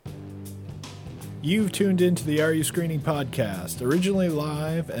You've tuned into the Are You Screening podcast. Originally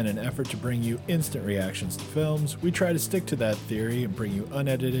live and an effort to bring you instant reactions to films, we try to stick to that theory and bring you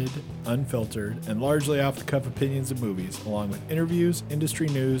unedited, unfiltered, and largely off-the-cuff opinions of movies, along with interviews, industry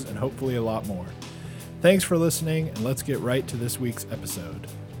news, and hopefully a lot more. Thanks for listening, and let's get right to this week's episode.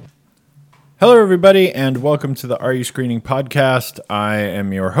 Hello, everybody, and welcome to the Are You Screening podcast. I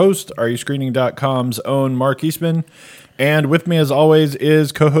am your host, AreYouScreening.com's own Mark Eastman. And with me, as always,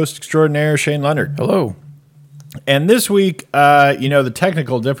 is co-host extraordinaire Shane Leonard. Hello. And this week, the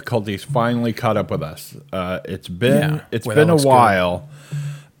technical difficulties finally caught up with us. It's been a while,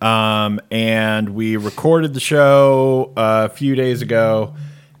 and we recorded the show a few days ago,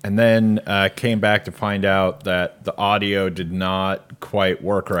 and then came back to find out that the audio did not quite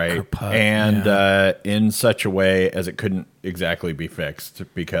work right, in such a way as it couldn't exactly be fixed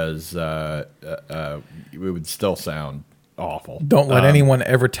because it would still sound awful. Don't let anyone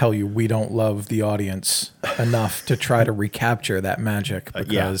ever tell you we don't love the audience enough to try to recapture that magic,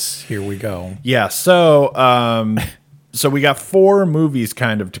 because here we go. Yeah, so we got 4 movies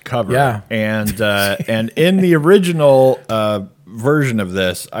kind of to cover. Yeah. And in the original version of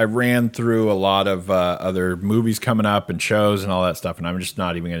this, I ran through a lot of other movies coming up and shows and all that stuff, and I'm just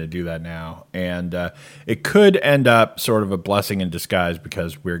not even going to do that now. And it could end up sort of a blessing in disguise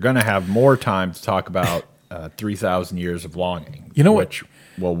because we're going to have more time to talk about 3,000 Years of Longing, which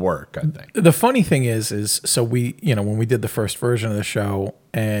will work, I think. The funny thing is so we, when we did the first version of the show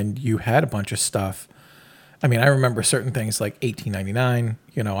and you had a bunch of stuff, I mean, I remember certain things like 1899,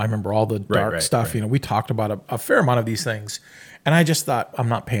 I remember all the dark stuff, we talked about a fair amount of these things. And I just thought, I'm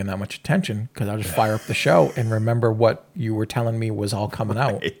not paying that much attention because I'll just fire up the show and remember what you were telling me was all coming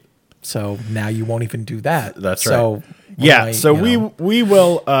out. So now you won't even do that. That's right. We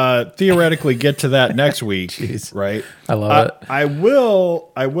will theoretically get to that next week, right? I love it. I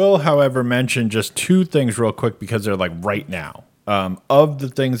will, however, mention just 2 things real quick because they're like right now. Of the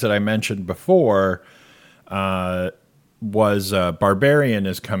things that I mentioned before, was Barbarian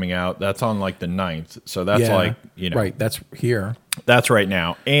is coming out. That's on like the 9th. So that's right. That's here. That's right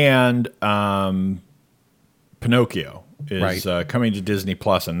now. And Pinocchio is coming to Disney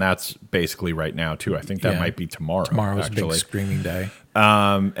Plus, and that's basically right now too. I think that might be tomorrow. Tomorrow's a big screaming day.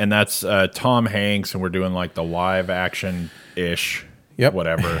 And that's Tom Hanks, and we're doing like the live action ish,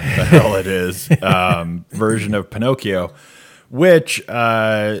 whatever the hell it is, version of Pinocchio, which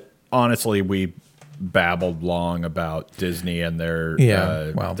honestly we babbled long about Disney and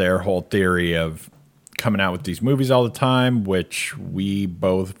their whole theory of coming out with these movies all the time, which we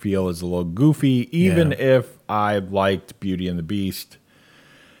both feel is a little goofy, even if I liked Beauty and the Beast.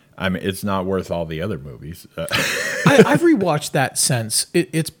 I mean, it's not worth all the other movies. I've rewatched that since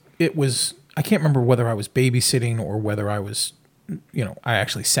it was, I can't remember whether I was babysitting or whether I was, I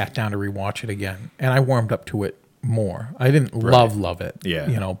actually sat down to rewatch it again, and I warmed up to it more. I didn't love it,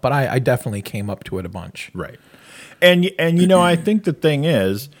 but I definitely came up to it a bunch. Right. And I think the thing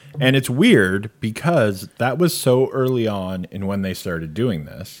is, and it's weird because that was so early on in when they started doing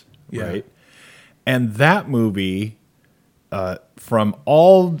this, right? And that movie, from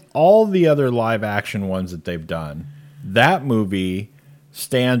all the other live action ones that they've done, that movie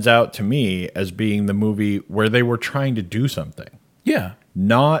stands out to me as being the movie where they were trying to do something. Yeah.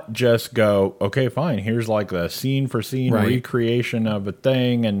 Not just go, okay, fine, here's like a scene for scene recreation of a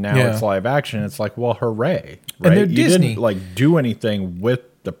thing, and now it's live action. It's like, well, hooray. Right? And they're you Disney. didn't do anything with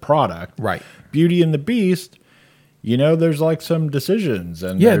the product. Right. Beauty and the Beast, there's like some decisions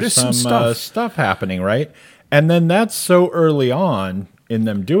and there's some stuff happening, right? And then that's so early on in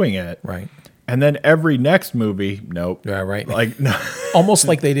them doing it. Right. And then every next movie, nope. Yeah, right. Like no. Almost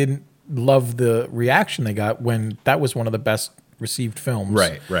like they didn't love the reaction they got when that was one of the best received films.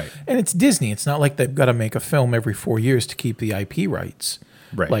 Right. And it's Disney. It's not like they've got to make a film every 4 years to keep the IP rights.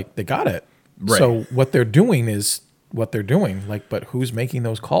 Right. Like they got it. Right. So what they're doing is what they're doing. Like, but who's making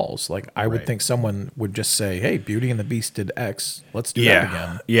those calls? Like I would think someone would just say, hey, Beauty and the Beast did X. Let's do that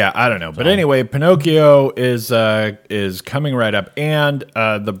again. Yeah, I don't know. But anyway, Pinocchio is coming right up. And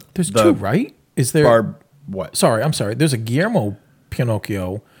there's 2, right? Is there what? Sorry, I'm sorry. There's a Guillermo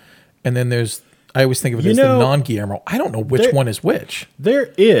Pinocchio, and then there's, I always think of it as the non-Guillermo. I don't know which one is which.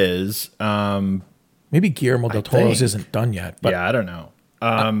 There is. Maybe Guillermo del Toro's isn't done yet. But I don't know.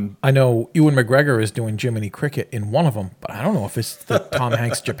 I know Ewan McGregor is doing Jiminy Cricket in one of them, but I don't know if it's the Tom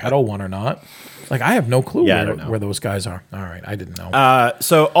Hanks Geppetto one or not. Like, I have no clue where those guys are. All right, I didn't know.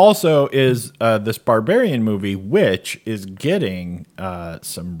 So also is this Barbarian movie, which is getting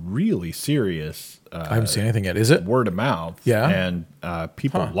some really serious I haven't seen anything yet. Is it? Word of mouth. Yeah. And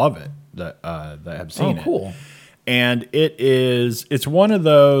people love it that have seen it. Oh, cool. And it's one of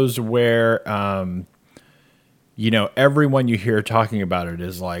those where, everyone you hear talking about it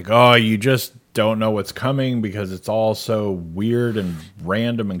is like, oh, you just don't know what's coming because it's all so weird and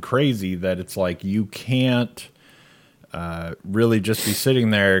random and crazy that it's like you can't really just be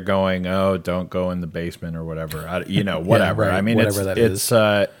sitting there going, oh, don't go in the basement or whatever, whatever. Right. I mean,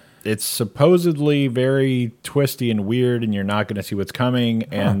 it's supposedly very twisty and weird, and you're not going to see what's coming,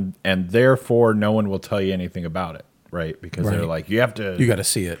 and therefore no one will tell you anything about it, right? Because they're like, you got to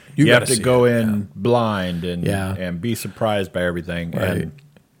see it. You have to go in blind and be surprised by everything. Right. And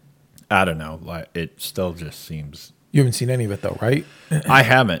I don't know, like it still just seems. You haven't seen any of it though, right? I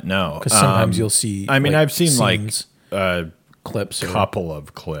haven't, no. Because sometimes you'll see. I mean, I've seen scenes, like clips, couple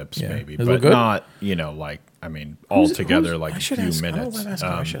of clips, maybe, Does it look but good? not all together like a few minutes.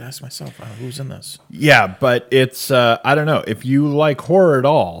 I should ask myself who's in this. Yeah, but it's I don't know if you like horror at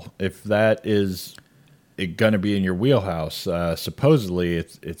all. If that is going to be in your wheelhouse, supposedly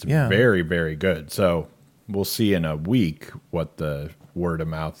it's very, very good. So we'll see in a week what the word of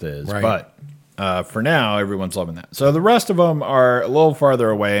mouth is. Right. But for now, everyone's loving that. So the rest of them are a little farther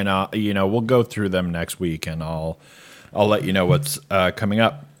away, and we'll go through them next week, and I'll let you know what's coming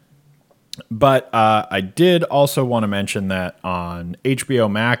up. But I did also want to mention that on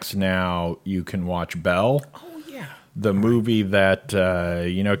HBO Max now you can watch Belle. Oh yeah, the movie that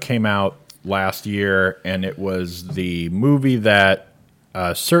came out last year, and it was the movie that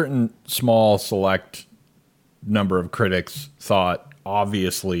a certain small select number of critics thought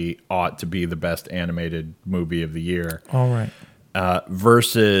obviously ought to be the best animated movie of the year. All right.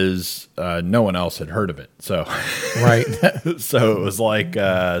 Versus no one else had heard of it. So right. So it was like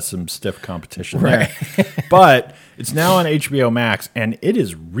some stiff competition there. But it's now on HBO Max, and it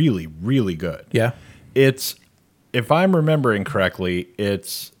is really, really good. Yeah. It's, if I'm remembering correctly,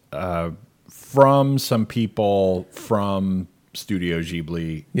 it's from some people from Studio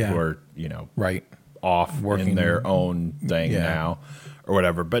Ghibli who are, right, off working in their own thing now. Or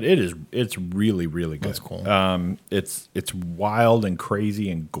whatever, but it's really, really good. That's cool. It's wild and crazy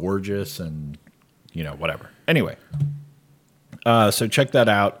and gorgeous and whatever. Anyway, so check that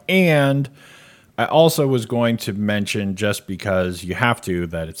out. And I also was going to mention, just because you have to,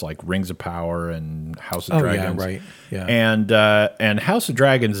 that it's like Rings of Power and House of Dragons. Yeah, right. Yeah. And House of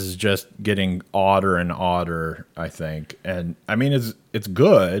Dragons is just getting odder and odder, I think. And I mean, it's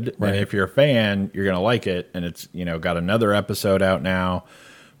good. Right. And if you're a fan, you're going to like it. And it's, got another episode out now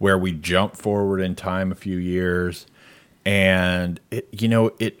where we jump forward in time a few years. And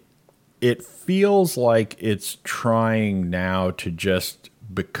it feels like it's trying now to just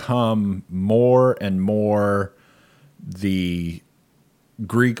become more and more the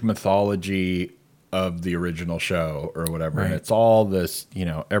Greek mythology of the original show or whatever. Right. And it's all this,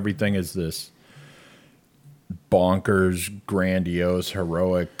 everything is this bonkers, grandiose,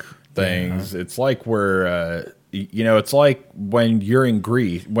 heroic things. Yeah. It's like it's like when you're in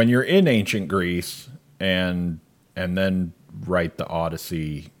Greece, when you're in ancient Greece and then write the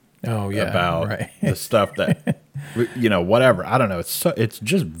Odyssey about the stuff that, whatever. I don't know. It's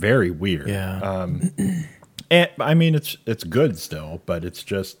just very weird. Yeah. And I mean, it's good still, but it's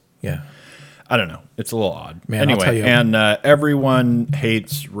just, I don't know. It's a little odd. Man, anyway, I'll tell you, and everyone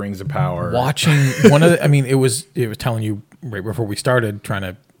hates Rings of Power. Watching it was telling you right before we started, trying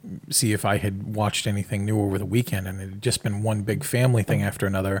to see if I had watched anything new over the weekend, and it had just been one big family thing after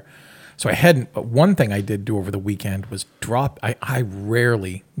another. So I hadn't, but one thing I did do over the weekend was I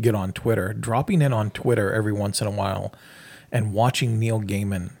rarely get on Twitter, dropping in on Twitter every once in a while and watching Neil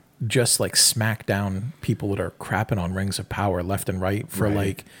Gaiman just like smack down people that are crapping on Rings of Power left and right for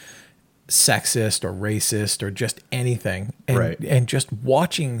like sexist or racist or just anything. And just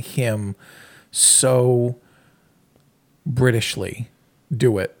watching him so Britishly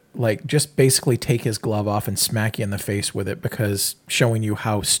do it. Like, just basically take his glove off and smack you in the face with it, because showing you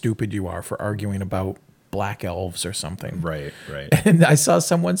how stupid you are for arguing about black elves or something. Right. And I saw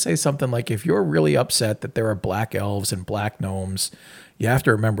someone say something like, if you're really upset that there are black elves and black gnomes, you have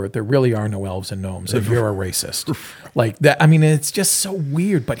to remember there really are no elves and gnomes if you're a racist. Like that. I mean, it's just so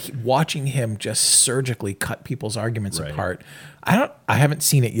weird, but watching him just surgically cut people's arguments apart. I haven't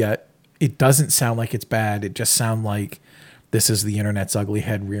seen it yet. It doesn't sound like it's bad. It just sounds like this is the internet's ugly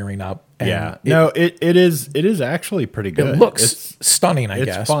head rearing up. And it is actually pretty good. It looks stunning, I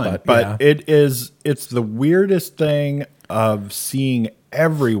guess. It's fun, but it's the weirdest thing of seeing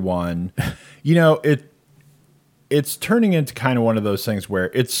everyone, it's turning into kind of one of those things where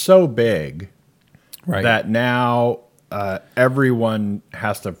it's so big that now everyone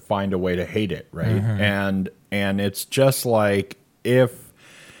has to find a way to hate it. Right. Mm-hmm. And it's just like, if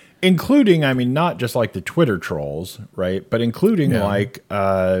including, I mean, not just like the Twitter trolls, right? But including like,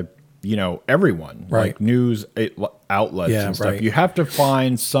 everyone, like news outlets and stuff. You have to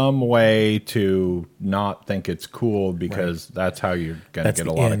find some way to not think it's cool because that's how you're going to get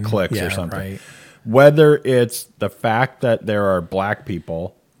a lot of clicks or something. Right. Whether it's the fact that there are black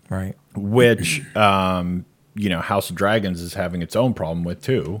people, right, which, House of Dragons is having its own problem with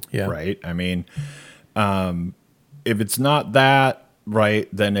too, right? I mean, if it's not that, right,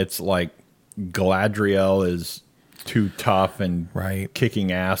 then it's like Galadriel is too tough and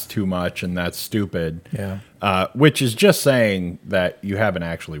kicking ass too much, and that's stupid. Yeah. Which is just saying that you haven't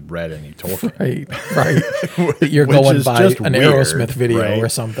actually read any Tolkien. Right. That you're going by an Aerosmith video or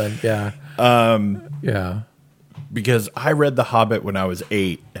something. Yeah. Yeah. Because I read The Hobbit when I was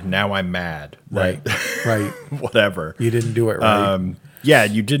 8, and now I'm mad. Right. Whatever. You didn't do it right. Yeah,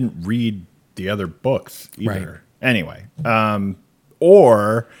 you didn't read the other books either. Right. Anyway.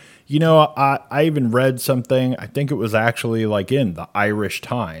 Or... I even read something, I think it was actually like in the Irish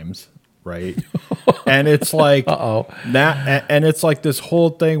Times, right? And it's like, and it's like this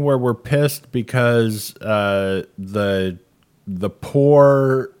whole thing where we're pissed because the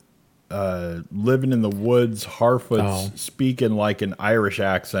poor living in the woods Harfoots speak in like an Irish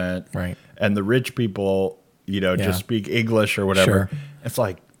accent, right? And the rich people, just speak English or whatever. Sure. It's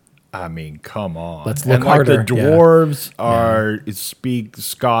like, I mean, come on. Let's look harder. Like the dwarves speak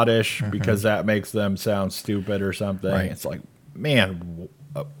Scottish because that makes them sound stupid or something. Right. It's like, man,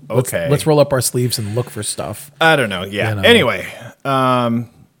 okay. Let's roll up our sleeves and look for stuff. I don't know. Yeah. Anyway,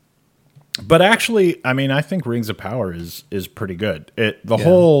 but actually, I mean, I think Rings of Power is pretty good. The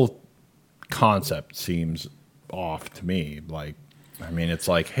whole concept seems off to me. Like, I mean, it's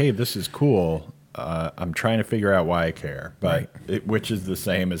like, hey, this is cool. I'm trying to figure out why I care, but which is the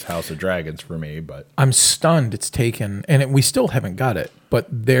same as House of Dragons for me. But I'm stunned it's taken, and we still haven't got it. But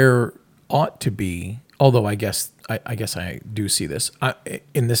there ought to be, although I guess I do see this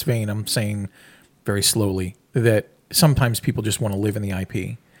in this vein. I'm saying very slowly that sometimes people just want to live in the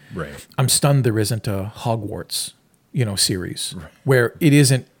IP. Right. I'm stunned there isn't a Hogwarts, series where it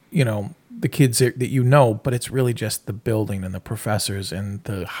isn't, the kids that but it's really just the building and the professors and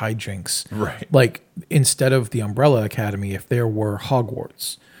the hijinks. Right. Like, instead of the Umbrella Academy, if there were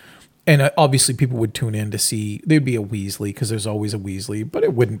Hogwarts. And obviously people would tune in to see, there'd be a Weasley, because there's always a Weasley, but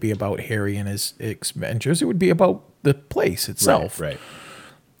it wouldn't be about Harry and his adventures. It would be about the place itself. Right.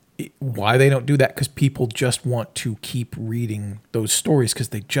 Why they don't do that? Because people just want to keep reading those stories because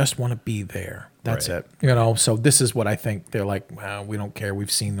they just want to be there. That's it. So this is what I think. They're like, well, we don't care.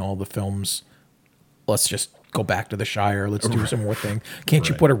 We've seen all the films. Let's just go back to the Shire. Let's do some more thing. Can't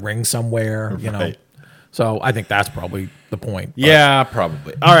you put a ring somewhere? So I think that's probably the point. Yeah,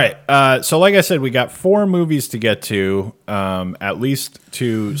 probably. All right. So like I said, we got 4 movies to get to, at least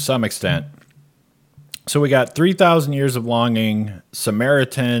to some extent. So we got 3,000 Years of Longing,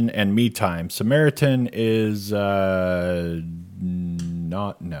 Samaritan, and Me Time. Samaritan is not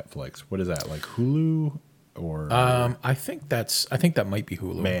Netflix. What is that? Like Hulu or? I think that might be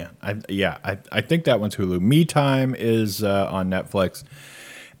Hulu. Man, I think that one's Hulu. Me Time is on Netflix,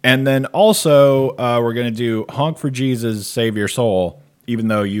 and then also we're gonna do Honk for Jesus, Save Your Soul. Even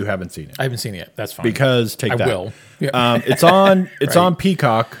though you haven't seen it, I haven't seen it yet. That's fine. Because I will. Yeah. It's on. It's on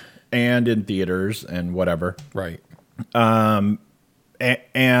Peacock. And in theaters and whatever. Right. And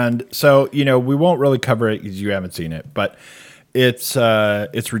so, we won't really cover it because you haven't seen it, but it's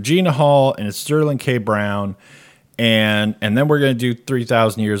Regina Hall and it's Sterling K. Brown. And then we're going to do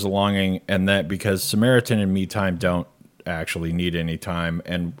 3,000 Years of Longing. And that because Samaritan and Me Time don't actually need any time.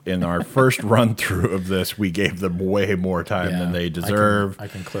 And in our first run through of this, we gave them way more time than they deserve. I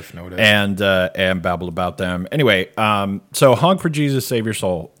can cliff note it. And babbled about them. Anyway, so Honk for Jesus, Save Your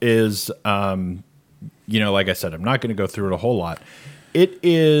Soul is, like I said, I'm not going to go through it a whole lot. It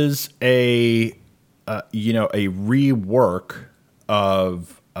is a rework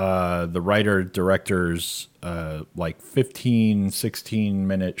of the writer-director's 15,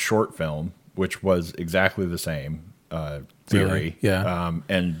 16-minute short film, which was exactly the same theory. Really? Yeah.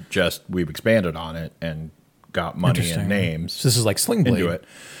 And just we've expanded on it and got money and names. So this is like Sling Blade. Into it.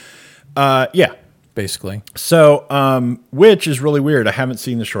 Yeah. Basically. So, which is really weird. I haven't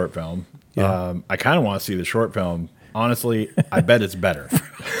seen the short film. Yeah. I kind of want to see the short film. Honestly, I bet it's better.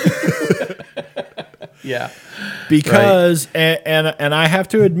 Yeah. Because, and I have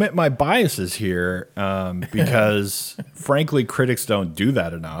to admit my biases here, because frankly, critics don't do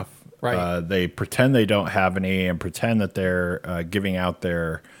that enough. Right. They pretend they don't have any and pretend that they're giving out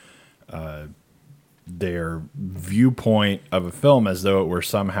their viewpoint of a film as though it were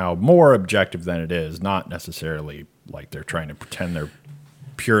somehow more objective than it is. Not necessarily like they're trying to pretend they're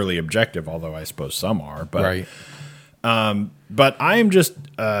purely objective, although I suppose some are. But Right. But I am just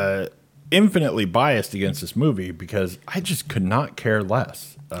infinitely biased against this movie because I just could not care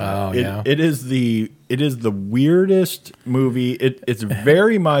less. It is the weirdest movie. It's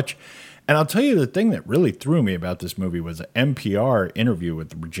very much, and I'll tell you the thing that really threw me about this movie was an NPR interview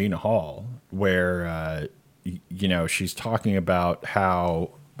with Regina Hall, where she's talking about how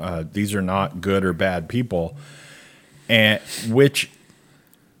these are not good or bad people, and which,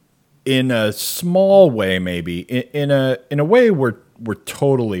 in a small way, maybe in a way we're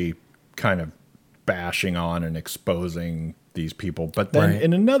totally kind of bashing on and exposing these people, but then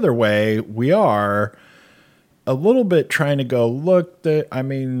in another way we are a little bit trying to go, look,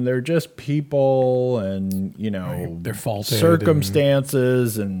 they're just people, and they're faulted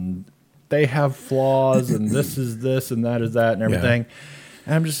circumstances, and they have flaws, and this is this and that is that and everything.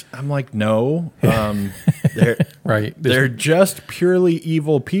 And I'm like, no, they're just purely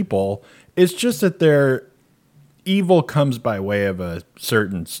evil people. It's just that their evil comes by way of a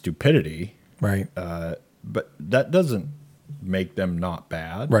certain stupidity. Right. But that doesn't make them not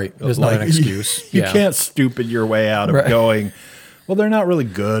bad. Right. There's not an excuse. You can't stupid your way out of going, well, they're not really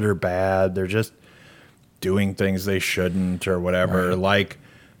good or bad. They're just doing things they shouldn't or whatever. Right. Like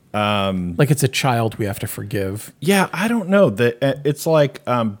it's a child we have to forgive. Yeah, I don't know. It's like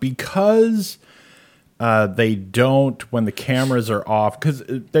because they don't, when the cameras are off, because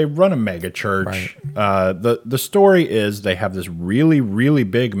they run a mega church. Right. The story is they have this really, really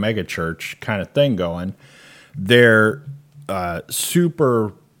big mega church kind of thing going. They're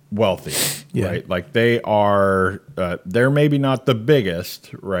super wealthy, right? Like they are, they're maybe not the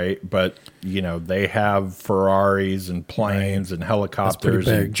biggest, right? But they have Ferraris and planes and helicopters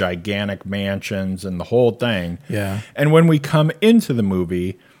and gigantic mansions and the whole thing. Yeah. And when we come into the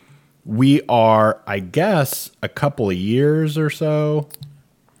movie, we are, I guess, a couple of years or so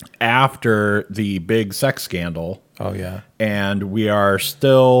after the big sex scandal. Oh yeah. And we are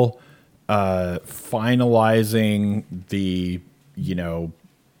still finalizing the,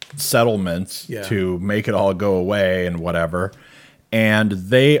 settlements to make it all go away and whatever. And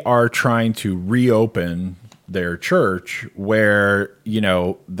they are trying to reopen their church where,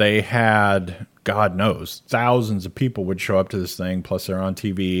 they had, God knows, thousands of people would show up to this thing, plus they're on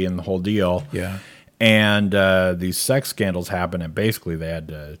TV and the whole deal. Yeah. And these sex scandals happened, and basically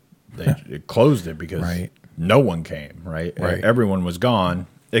they closed it because no one came, right? Everyone was gone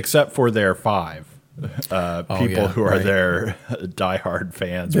except for their 5 people who are their diehard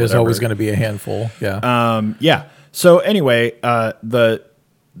fans. There's always going to be a handful. Yeah. Yeah. So anyway, the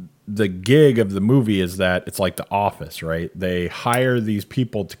gig of the movie is that it's like The Office, right? They hire these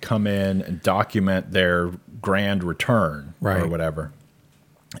people to come in and document their grand return or whatever.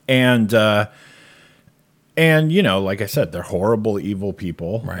 And like I said, they're horrible, evil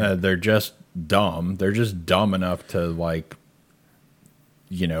people. Right. They're just dumb. They're just dumb enough to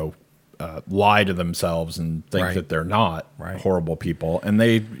lie to themselves and think that they're not horrible people. And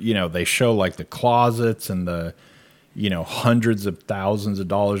they show like the closets and the, hundreds of thousands of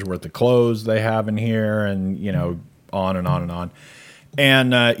dollars worth of clothes they have in here, and, on and on and on.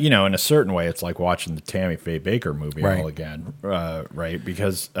 And, in a certain way, it's like watching the Tammy Faye Baker movie all again, right?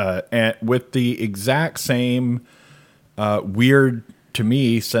 Because and with the exact same weird, to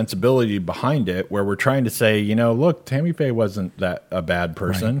me, sensibility behind it, where we're trying to say, look, Tammy Faye wasn't that a bad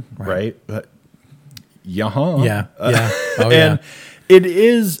person, right? But Yeah. Oh, and it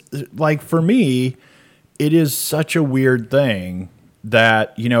is, like, for me, it is such a weird thing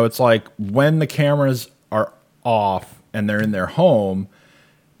that, it's like when the cameras are off and they're in their home,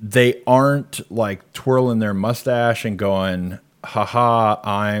 they aren't like twirling their mustache and going, haha,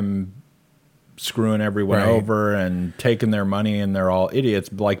 I'm screwing everyone over and taking their money and they're all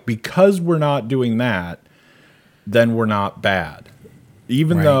idiots. Like, because we're not doing that, then we're not bad.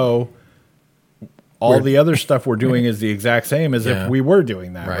 Even though all the other stuff we're doing is the exact same as if we were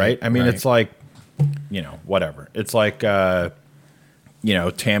doing that, right? I mean, it's like, whatever. It's like, Tammy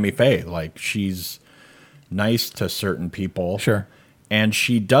Faye, like, she's nice to certain people. Sure. And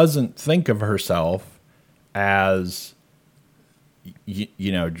she doesn't think of herself as,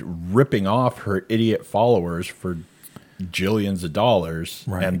 ripping off her idiot followers for jillions of dollars.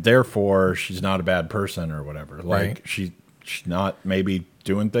 Right. And therefore she's not a bad person or whatever. Like she's not maybe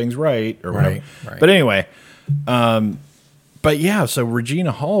doing things right or whatever. Right. But anyway, but yeah, so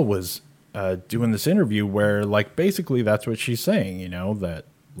Regina Hall was doing this interview where, like, basically that's what she's saying, that,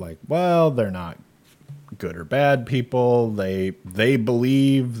 like, well, they're not good or bad people. They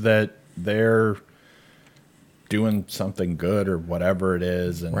believe that they're doing something good or whatever it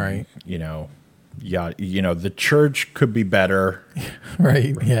is, and yeah, the church could be better.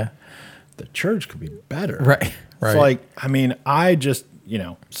 Right. Yeah. The church could be better. Right. Right. It's like, I mean, I just,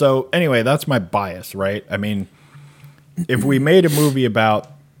 so anyway, that's my bias, right? I mean, if we made a movie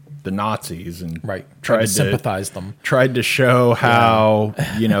about the Nazis and tried to sympathize them, tried to show how,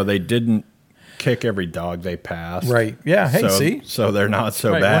 they didn't kick every dog they passed. Right. Yeah. Hey, so they're not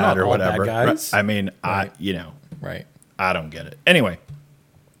so bad not or all whatever. bad guys. I mean, Right. Right. I don't get it. Anyway.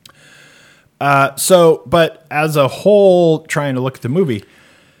 But as a whole, trying to look at the movie,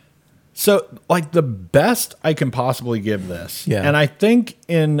 so like the best I can possibly give this, and I think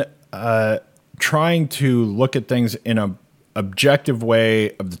in trying to look at things in a objective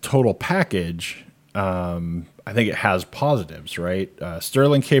way of the total package, I think it has positives, right?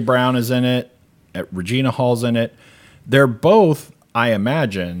 Sterling K. Brown is in it. Regina Hall's in it. They're both, I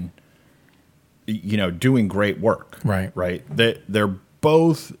imagine, doing great work. Right. Right. They're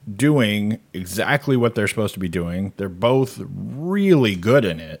both doing exactly what they're supposed to be doing. They're both really good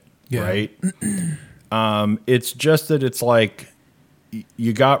in it. Yeah. Right. It's just that it's like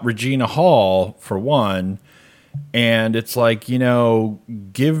you got Regina Hall for one, and it's like,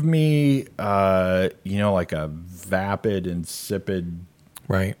 give me, like a vapid, insipid,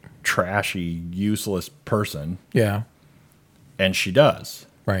 right, trashy, useless person. Yeah. And she does.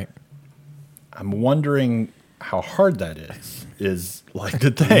 Right. I'm wondering how hard that is like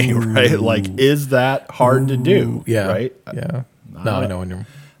the thing, right? Like, is that hard to do? Yeah. Right. Yeah. I know when you're.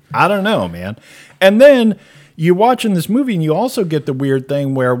 I don't know, man. And then you watching this movie and you also get the weird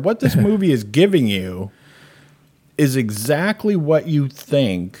thing where what this movie is giving you is exactly what you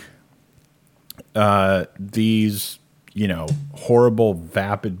think these, horrible,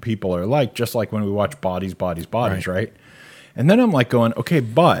 vapid people are like, just like when we watch Bodies, right? And then I'm like going, okay,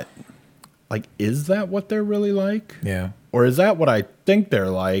 but like, is that what they're really like? Yeah. Or is that what I think they're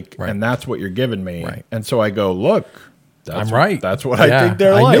like, and that's what you're giving me? Right. And so I go, look, I'm right. That's what I think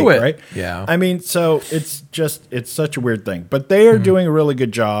they're like, knew it. Right? Yeah. I mean, so it's such a weird thing. But they are doing a really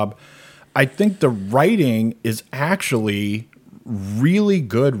good job. I think the writing is actually really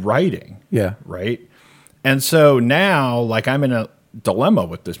good writing. Yeah. Right? And so now, like, I'm in a dilemma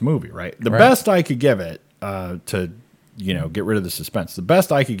with this movie, right? The best I could give it to, get rid of the suspense, the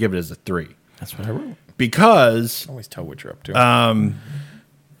best I could give it is a 3. That's what I wrote. Because always tell what you're up to.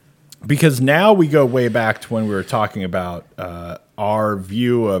 Because now we go way back to when we were talking about our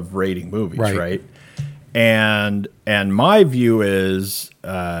view of rating movies, right? And my view is,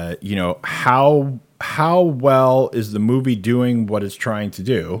 how well is the movie doing what it's trying to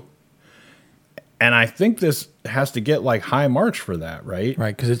do? And I think this has to get like high marks for that, right?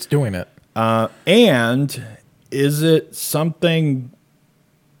 Right, because it's doing it. And is it something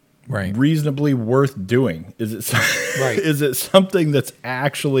reasonably worth doing? Is it is it something that's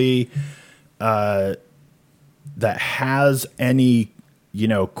actually that has any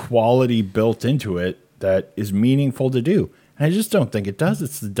quality built into it that is meaningful to do? And I just don't think it does.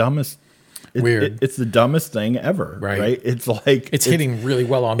 It's the dumbest. It's the dumbest thing ever. Right? It's like it's hitting really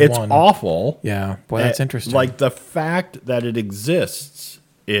well on it's one. It's awful. Yeah, boy, that's interesting. Like the fact that it exists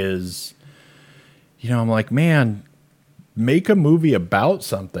is, I'm like, man, make a movie about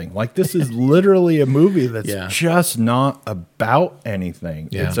something. Like, this is literally a movie that's just not about anything.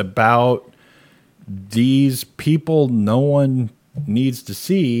 Yeah. It's about these people no one needs to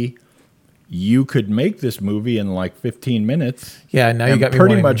see. You could make this movie in like 15 minutes. Yeah, now you got me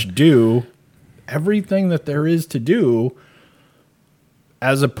pretty much do everything that there is to do,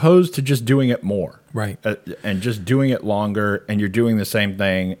 as opposed to just doing it more. Right. And just doing it longer, and you're doing the same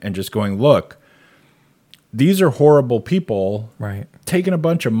thing and just going, look, these are horrible people taking a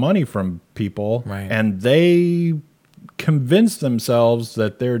bunch of money from people, and they convince themselves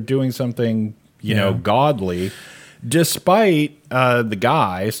that they're doing something, godly, despite the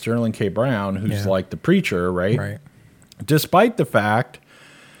guy, Sterling K. Brown, who's like the preacher, right? Despite the fact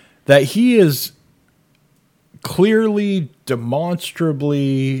that he is clearly,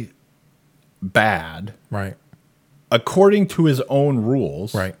 demonstrably bad, according to his own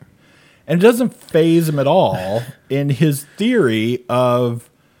rules, and it doesn't faze him at all in his theory of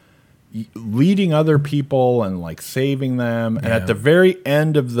leading other people and like saving them. And at the very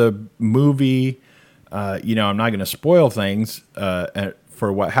end of the movie, I'm not going to spoil things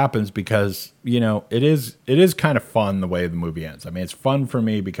for what happens, because it is kind of fun the way the movie ends. I mean, it's fun for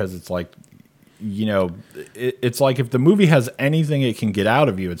me because it's like, it's like if the movie has anything it can get out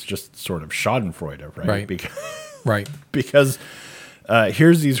of you, it's just sort of Schadenfreude, right? Because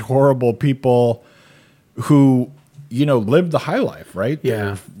here's these horrible people who, lived the high life, right?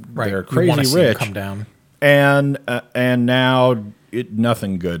 Yeah, they're crazy rich. Come down. and now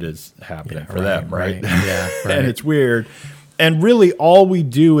nothing good is happening for them, right? Yeah, right. And it's weird. And really, all we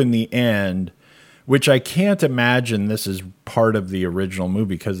do in the end, which I can't imagine this is part of the original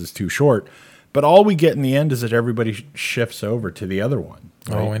movie because it's too short, but all we get in the end is that everybody shifts over to the other one.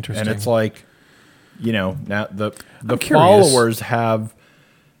 Right? Oh, interesting. And it's like, now the followers have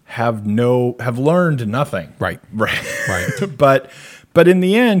learned nothing. Right. But in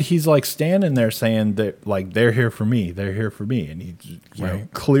the end, he's like standing there saying that, like, they're here for me, and he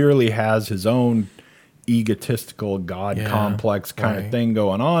clearly has his own egotistical God complex kind of thing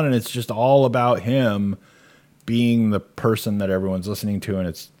going on, and it's just all about him being the person that everyone's listening to, and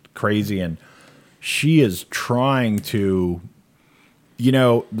it's crazy. And she is trying to,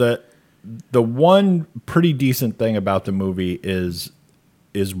 the one pretty decent thing about the movie is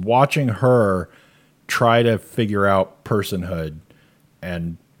watching her try to figure out personhood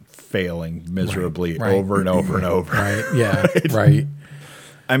and failing miserably over and over and over. Right. Yeah. Right.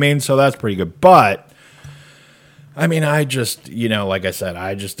 I mean, so that's pretty good. But I mean, I just, like I said,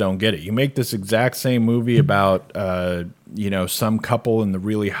 I just don't get it. You make this exact same movie about, some couple in the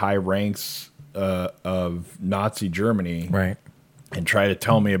really high ranks of Nazi Germany. Right. And try to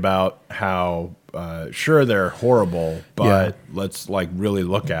tell me about how, sure, they're horrible, but let's like really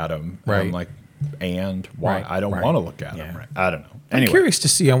look at them. Right. And I'm like, and why? I don't want to look at them. Right. I don't know. Anyway. I'm curious to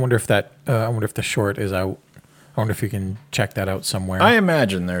see. I wonder if the short is out. I wonder if you can check that out somewhere. I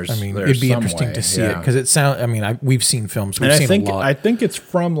imagine there's. I mean, it'd be interesting to see it because it sounds. I mean, we've seen films. We've seen a lot. I think it's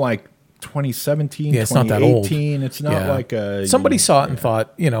from like 2017. Yeah, it's not that old. It's not like a. Somebody saw it and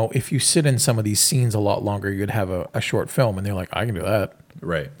thought, if you sit in some of these scenes a lot longer, you'd have a short film, and they're like, I can do that.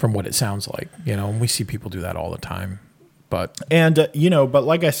 Right. From what it sounds like, and we see people do that all the time. But but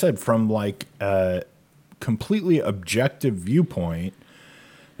like I said, from like a completely objective viewpoint,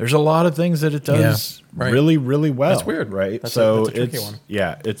 there's a lot of things that it does really, really well. That's weird, right? That's so a tricky one.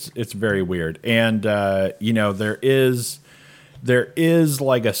 Yeah, it's very weird, and there is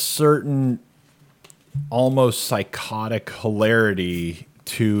like a certain almost psychotic hilarity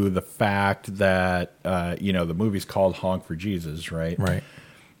to the fact that the movie's called Honk for Jesus, right? Right.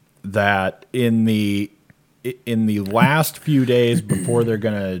 That in the last few days before they're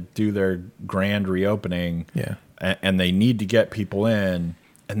going to do their grand reopening, and they need to get people in,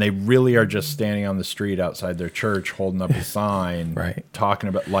 and they really are just standing on the street outside their church holding up a sign, talking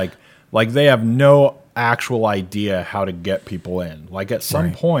about like they have no actual idea how to get people in. Like at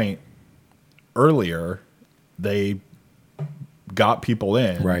some point earlier, they got people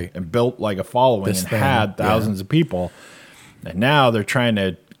in and built like a following had thousands of people, and now they're trying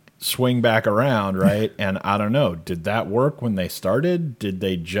to swing back around, right? And I don't know, did that work when they started? Did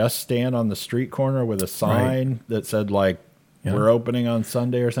they just stand on the street corner with a sign that said like we're opening on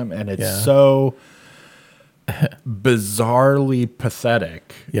Sunday or something? And it's so bizarrely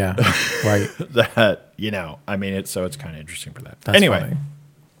pathetic. Yeah. Right. That, I mean, it's kind of interesting for that. That's anyway.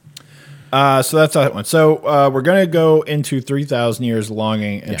 So that's that one. So we're going to go into 3,000 Years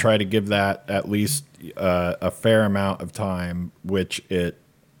Longing and try to give that at least a fair amount of time, which it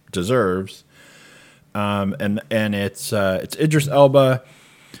deserves. And it's Idris Elba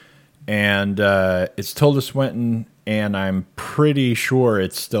and it's Tilda Swinton, and I'm pretty sure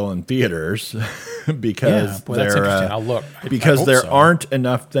it's still in theaters because that's interesting. I'll look. Because there aren't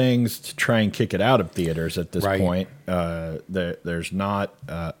enough things to try and kick it out of theaters at this point. There's not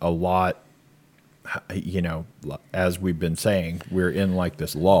a lot, as we've been saying, we're in like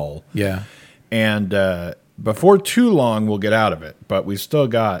this lull. Yeah. And before too long, we'll get out of it. But we still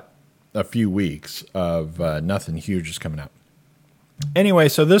got a few weeks of nothing huge is coming out. Anyway,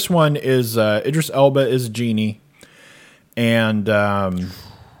 so this one is Idris Elba is Genie. And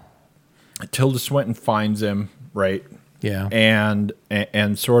Tilda Swinton finds him, right? Yeah. And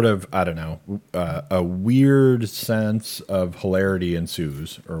sort of, I don't know, a weird sense of hilarity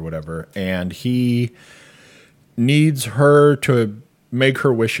ensues or whatever. And he needs her to make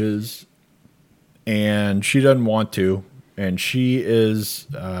her wishes, and she doesn't want to. And she is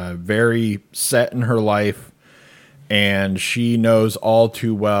very set in her life, and she knows all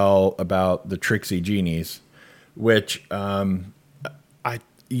too well about the tricksy genies, which I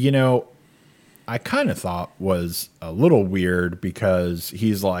kind of thought was a little weird because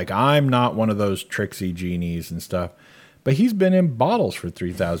he's like, I'm not one of those tricksy genies and stuff, but he's been in bottles for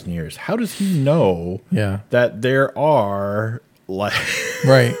 3,000 years. How does he know that there are like,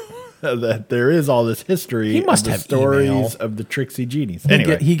 that there is all this history. He must of the have stories email. of the Trixie genies.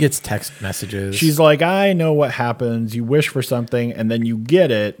 Anyway, He gets text messages. she's like, I know what happens. You wish for something and then you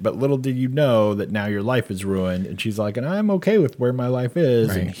get it, but little did you know that now your life is ruined. And she's like, and I'm okay with where my life is.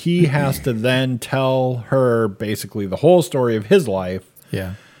 Right. And he has to then tell her basically the whole story of his life.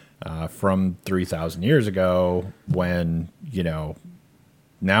 Yeah. From 3,000 years ago when,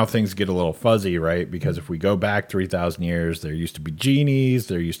 now things get a little fuzzy, right? Because if we go back 3,000 years, there used to be genies,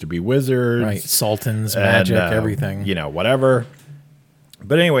 there used to be wizards. Right. Sultans, magic, everything. Whatever.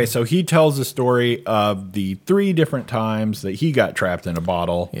 But anyway, so he tells the story of the 3 different times that he got trapped in a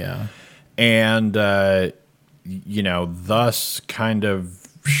bottle. Yeah. And, thus kind of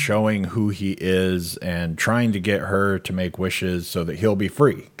showing who he is and trying to get her to make wishes so that he'll be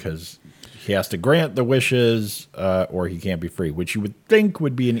free, because he has to grant the wishes or he can't be free, which you would think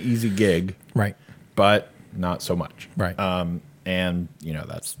would be an easy gig, Right. but not so much. Right. And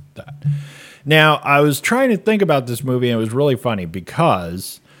that's that. Now, I was trying to think about this movie, and it was really funny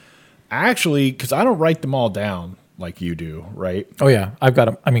because I don't write them all down like you do, right? Oh yeah, I've got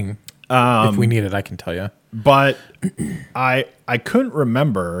them. I mean, if we need it, I can tell you. But I couldn't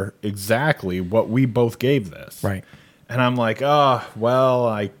remember exactly what we both gave this. Right. And I'm like,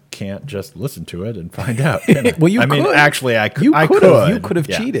 I can't just listen to it and find out. Can I? Well, you I could. mean, actually, I could. You could have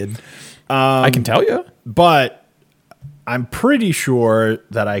Yeah. cheated. I can tell you. But I'm pretty sure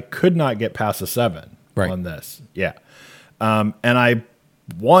that I could not get past a 7 on this. Yeah. And I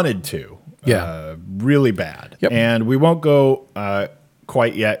wanted to. Yeah. Really bad. Yep. And we won't go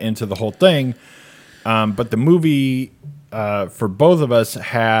quite yet into the whole thing. But the movie, for both of us,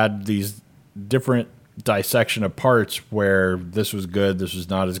 had these different dissection of parts where this was good, this was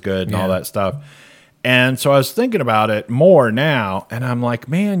not as good, and all that stuff. And so I was thinking about it more now, and I'm like,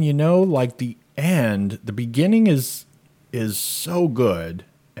 man, like the beginning is so good,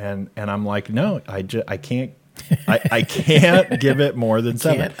 and I'm like, no, I can't. I can't give it more than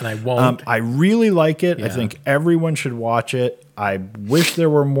 7, and I won't. I really like it. Yeah. I think everyone should watch it. I wish there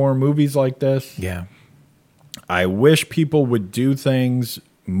were more movies like this. Yeah. I wish people would do things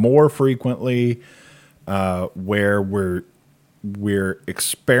more frequently where we're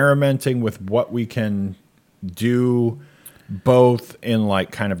experimenting with what we can do, both in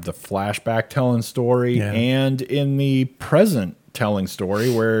like kind of the flashback telling story and in the present telling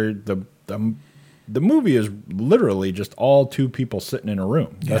story, where the movie is literally just all 2 people sitting in a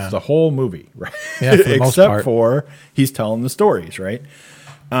room. That's the whole movie, right? Yeah, for the most part. Except for he's telling the stories, right?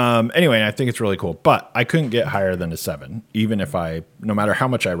 Anyway, I think it's really cool, but I couldn't get higher than a 7, even if no matter how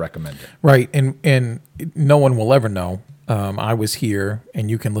much I recommend it. Right. And no one will ever know. I was here, and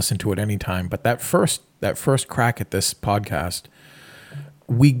you can listen to it anytime. But that first crack at this podcast,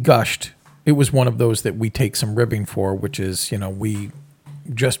 we gushed. It was one of those that we take some ribbing for, which is, we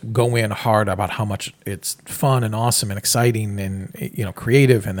just go in hard about how much it's fun and awesome and exciting and,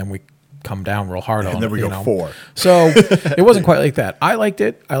 creative. And then we come down real hard on it. And then we go 4. So it wasn't quite like that. I liked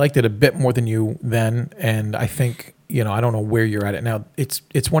it. I liked it a bit more than you then. And I think, I don't know where you're at it now.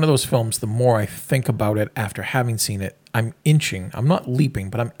 It's one of those films, the more I think about it after having seen it, I'm not leaping,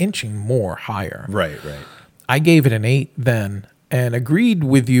 but I'm inching more higher. Right. I gave it an 8 then and agreed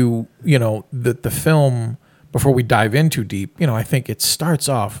with you, that the film, before we dive in too deep, I think it starts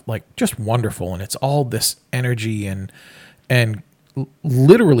off like just wonderful, and it's all this energy and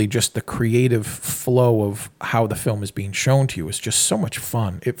literally just the creative flow of how the film is being shown to you is just so much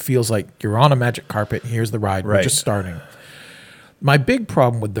fun. It feels like you're on a magic carpet and here's the ride. We're just starting. My big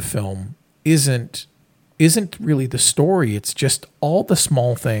problem with the film isn't really the story. It's just all the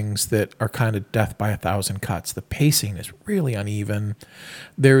small things that are kind of death by 1,000 cuts. The pacing is really uneven.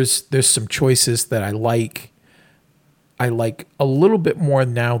 There's some choices that I like a little bit more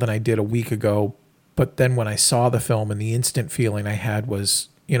now than I did a week ago. But then when I saw the film, and the instant feeling I had was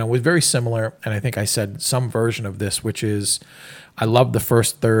very similar. And I think I said some version of this, which is I loved the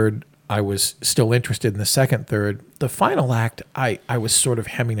first third. I was still interested in the second third. The final act, I was sort of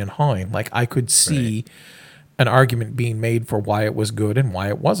hemming and hawing. Like I could see an argument being made for why it was good and why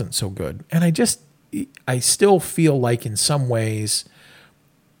it wasn't so good. And I still feel like in some ways,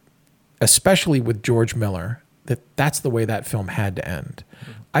 especially with George Miller, that's the way that film had to end.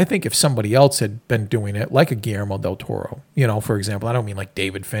 I think if somebody else had been doing it, like a Guillermo del Toro, for example, I don't mean like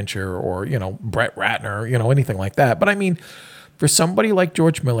David Fincher or, Brett Ratner, anything like that. But I mean, for somebody like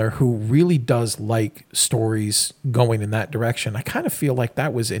George Miller, who really does like stories going in that direction, I kind of feel like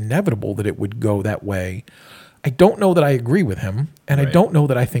that was inevitable that it would go that way. I don't know that I agree with him, and I don't know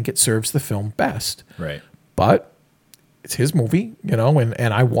that I think it serves the film best. Right. But it's his movie, and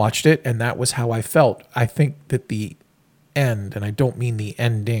I watched it, and that was how I felt. I think that the end, and I don't mean the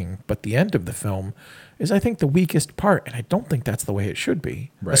ending, but the end of the film is, I think, the weakest part, and I don't think that's the way it should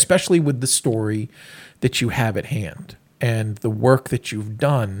be, especially with the story that you have at hand and the work that you've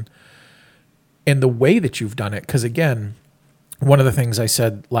done and the way that you've done it. Because again, one of the things I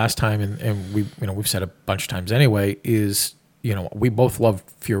said last time, and we've said a bunch of times anyway, is, we both loved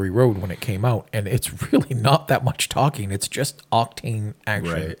Fury Road when it came out, and it's really not that much talking. It's just octane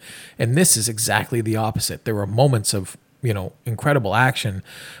action. Right. And this is exactly the opposite. There are moments of, incredible action,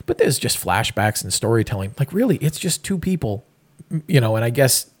 but there's just flashbacks and storytelling. Like, really, it's just two people, and I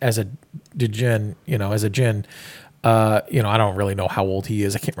guess as a Jin, I don't really know how old he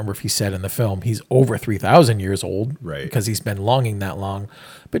is. I can't remember if he said in the film he's over 3,000 years old, right? Because he's been longing that long.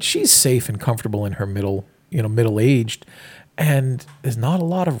 But she's safe and comfortable in her middle-aged, and there's not a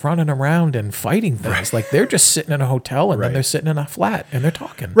lot of running around and fighting things. Right. Like, they're just sitting in a hotel, and then they're sitting in a flat and they're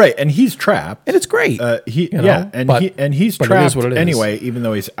talking. Right, and he's trapped, and it's great. He's trapped anyway, even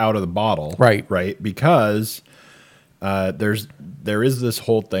though he's out of the bottle. Right, because there is this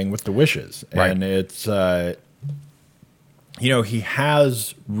whole thing with the wishes, and it's. He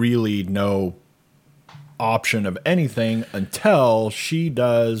has really no option of anything until she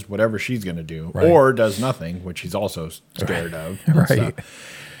does whatever she's going to do, or does nothing, which he's also scared of. Right.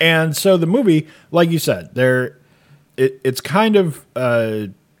 And so the movie, like you said, it's kind of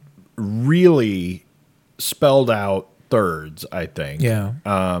really spelled out thirds, I think. Yeah.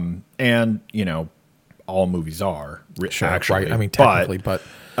 And all movies are actually, right. I mean, technically, but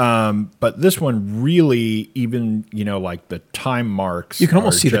this one really, even like the time marks, you can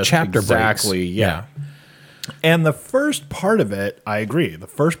almost see the chapter exactly breaks. Yeah. And the first part of it, I agree. The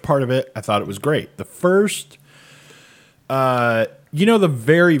first part of it, I thought it was great. The first, the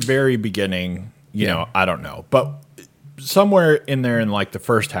very, very beginning, I don't know, but somewhere in there in like the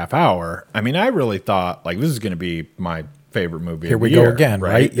first half hour, I mean, I really thought like this is going to be my favorite movie. Here of we the go year, again,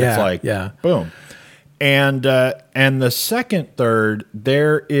 right? It's like, boom. And the second third,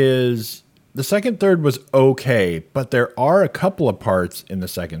 the second third was okay, but there are a couple of parts in the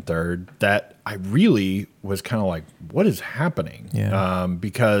second third that I really was kind of like, what is happening? Yeah.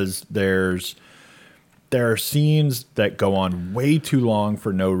 Because there are scenes that go on way too long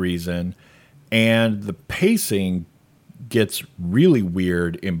for no reason, and the pacing gets really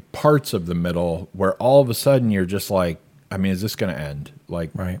weird in parts of the middle where all of a sudden you're just like, I mean, is this going to end?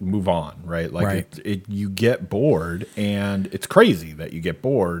 Like, move on, right? Like, you get bored, and it's crazy that you get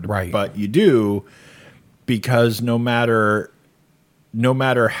bored, but you do, because no matter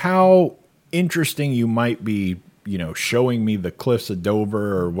how interesting you might be, showing me the cliffs of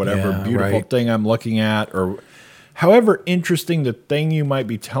Dover or whatever beautiful thing I'm looking at, or however interesting the thing you might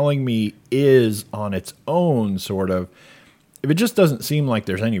be telling me is on its own, sort of, if it just doesn't seem like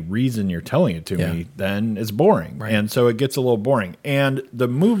there's any reason you're telling it to me, then it's boring. And so it gets a little boring. And the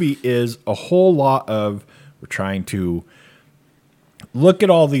movie is a whole lot of, we're trying to look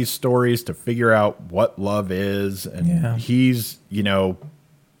at all these stories to figure out what love is. And he's,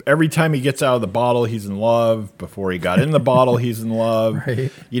 every time he gets out of the bottle, he's in love. Before he got in the bottle, he's in love.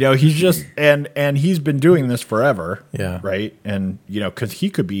 He's just, and he's been doing this forever. Right. And, because he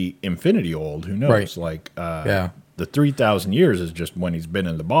could be infinity old. Who knows? Like, the 3,000 years is just when he's been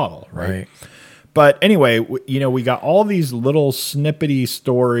in the bottle, right? But anyway, we got all these little snippety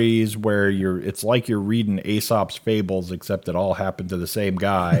stories where it's like you're reading Aesop's fables, except it all happened to the same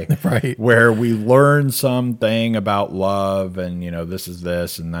guy, where we learn something about love, and this is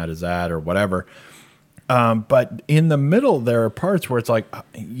this and that is that or whatever. But in the middle, there are parts where it's like,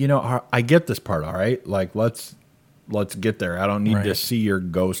 I get this part, all right, like let's get there. I don't need to see your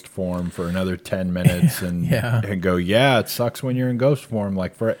ghost form for another 10 minutes and go, it sucks when you're in ghost form.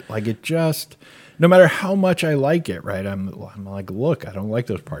 It just, no matter how much I like it, right? I'm like, look, I don't like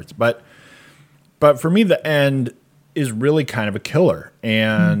those parts. But for me, the end is really kind of a killer.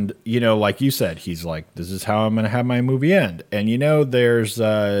 And, like you said, he's like, this is how I'm going to have my movie end. And, there's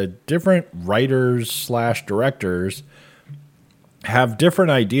different writers / directors have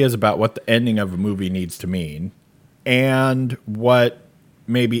different ideas about what the ending of a movie needs to mean, and what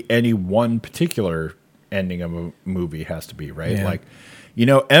maybe any one particular ending of a movie has to be, right? Like,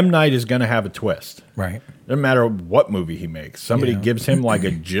 M. Night is going to have a twist. Right. Doesn't matter what movie he makes. Somebody gives him like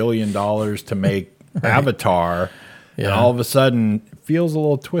 $1 jillion to make Avatar, and all of a sudden it feels a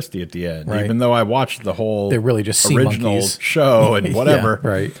little twisty at the end, even though I watched the whole They're really just original show and whatever.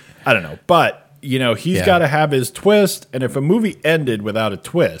 I don't know. But, he's got to have his twist, and if a movie ended without a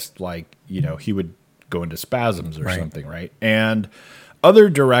twist, like, he would go into spasms or something, right? And other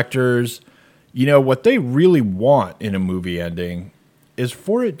directors, what they really want in a movie ending is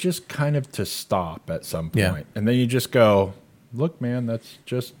for it just kind of to stop at some point. Yeah. And then you just go, look, man, that's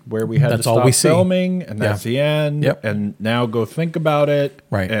just where we had That's to all stop we see. filming, and that's the end. Yep. And now go think about it.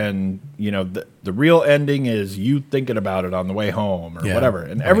 Right. And, the real ending is you thinking about it on the way home or whatever.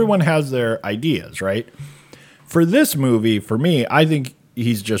 And right. everyone has their ideas, right? For this movie, for me, I think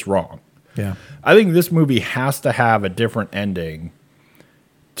he's just wrong. Yeah. I think this movie has to have a different ending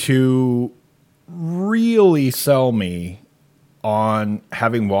to really sell me on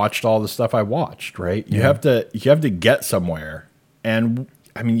having watched all the stuff I watched, right? You have to get somewhere. And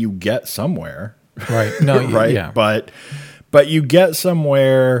I mean, you get somewhere. Right. No, right? Yeah. But you get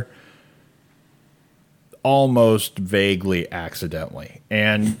somewhere almost vaguely accidentally.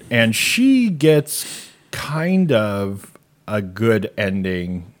 And she gets kind of a good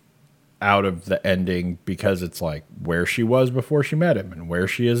ending out of the ending because it's like where she was before she met him and where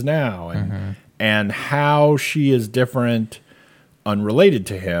she is now and how she is different unrelated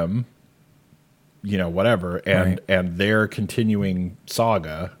to him, whatever, and their continuing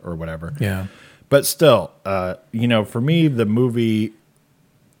saga or whatever. Yeah. But still, for me, the movie,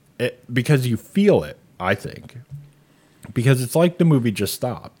 because you feel it, I think, because it's like the movie just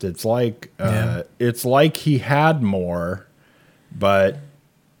stopped. It's like it's like he had more, but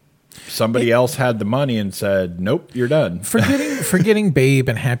somebody else had the money and said, "Nope, you're done." Forgetting Babe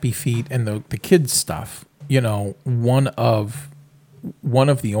and Happy Feet and the kids stuff. One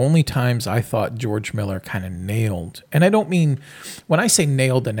of the only times I thought George Miller kind of nailed, and I don't mean when I say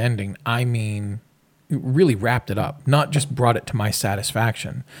nailed an ending, I mean really wrapped it up, not just brought it to my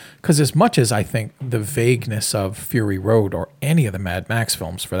satisfaction. Because as much as I think the vagueness of Fury Road or any of the Mad Max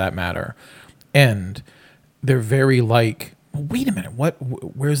films for that matter, and they're very like, well, wait a minute,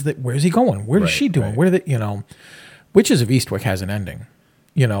 where's he going? What is she doing? Where did Witches of Eastwick has an ending.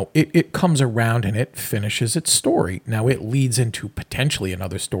 It comes around and it finishes its story. Now it leads into potentially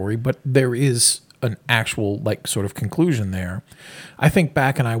another story, but there is an actual sort of conclusion there. I think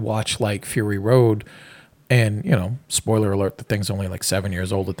back and I watched Fury Road, and spoiler alert, the thing's only 7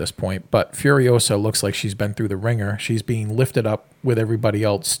 years old at this point, but Furiosa looks like she's been through the ringer. She's being lifted up with everybody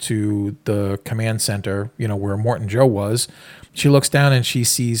else to the command center, where Morton Joe was. She looks down and she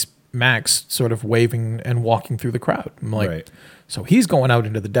sees Max sort of waving and walking through the crowd. I'm like, so he's going out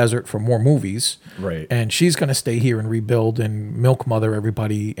into the desert for more movies, right? And she's going to stay here and rebuild and milk mother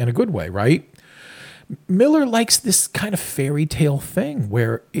everybody in a good way, right? Miller likes this kind of fairy tale thing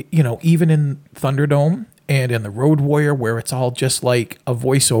where, even in Thunderdome and in The Road Warrior, where it's all just like a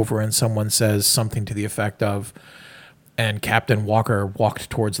voiceover and someone says something to the effect of, and Captain Walker walked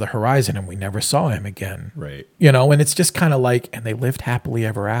towards the horizon and we never saw him again. Right. And it's just kind of like, and they lived happily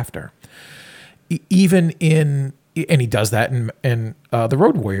ever after. And he does that in The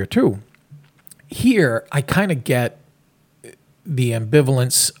Road Warrior too. Here, I kind of get the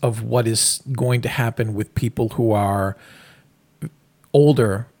ambivalence of what is going to happen with people who are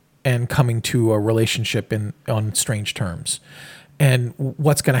older and coming to a relationship on strange terms, and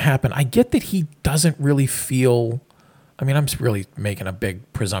what's going to happen. I get that he doesn't really feel. I mean, I'm really making a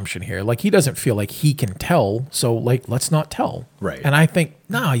big presumption here. He doesn't feel like he can tell, so let's not tell. Right. And I think,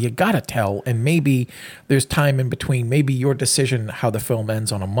 no, you gotta tell, and maybe there's time in between. Maybe your decision how the film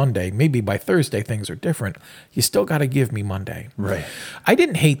ends on a Monday, maybe by Thursday things are different. You still gotta give me Monday. Right. I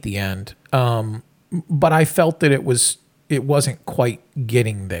didn't hate the end, but I felt that it wasn't quite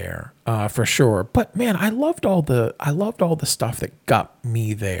getting there for sure. But man, I loved all the stuff that got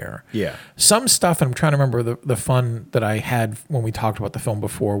me there. Yeah. Some stuff, and I'm trying to remember the fun that I had when we talked about the film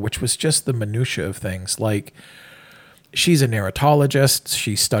before, which was just the minutia of things. Like, she's a narratologist.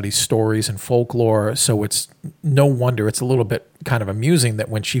 She studies stories and folklore. So it's no wonder it's a little bit kind of amusing that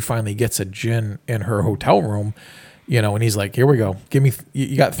when she finally gets a gin in her hotel room, and he's like, here we go. Give me,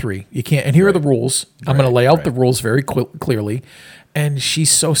 you got 3. You can't, and here are the rules. I'm going to lay out the rules very clearly. And she's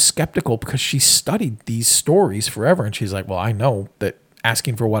so skeptical because she studied these stories forever. And she's like, well, I know that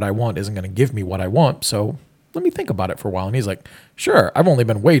asking for what I want isn't going to give me what I want. So let me think about it for a while. And he's like, sure, I've only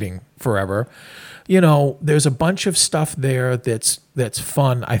been waiting forever. There's a bunch of stuff there that's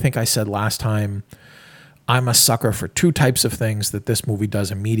fun. I think I said last time, I'm a sucker for 2 types of things that this movie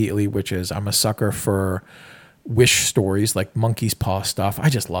does immediately, which is I'm a sucker for wish stories like monkey's paw stuff. I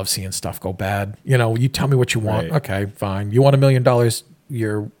just love seeing stuff go bad. You tell me what you want. Right. Okay, fine. You want $1 million,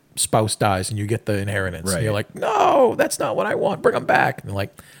 your spouse dies and you get the inheritance. Right. And you're like, no, that's not what I want. Bring them back. And you're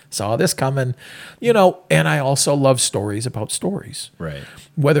like, saw this coming. And I also love stories about stories. Right.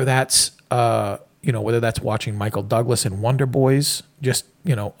 Whether that's watching Michael Douglas in Wonder Boys, just,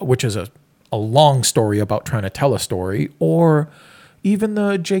 which is a long story about trying to tell a story, or even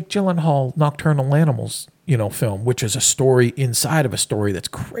the Jake Gyllenhaal Nocturnal Animals, film, which is a story inside of a story that's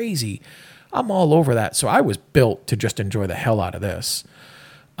crazy, I'm all over that. So I was built to just enjoy the hell out of this.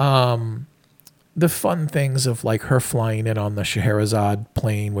 The fun things of like her flying in on the Scheherazade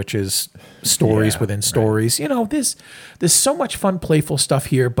plane, which is stories within stories. Right. There's so much fun, playful stuff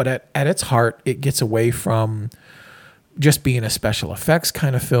here, but at its heart, it gets away from just being a special effects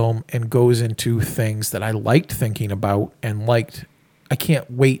kind of film and goes into things that I liked thinking about and liked. I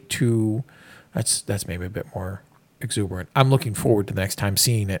can't wait to. That's maybe a bit more exuberant. I'm looking forward to the next time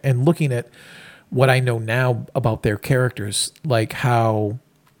seeing it and looking at what I know now about their characters, like how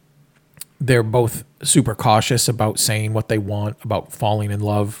they're both super cautious about saying what they want, about falling in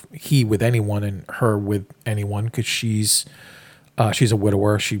love, he with anyone and her with anyone, because she's a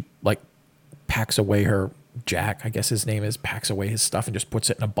widower. She like packs away her Jack, I guess his name is, packs away his stuff and just puts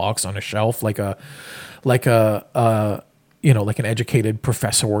it in a box on a shelf like an educated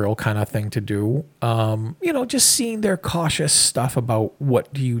professorial kind of thing to do. Just seeing their cautious stuff about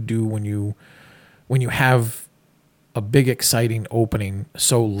what do you do when you have a big, exciting opening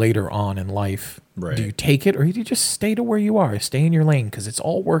so later on in life. Right. Do you take it or do you just stay to where you are? Stay in your lane because it's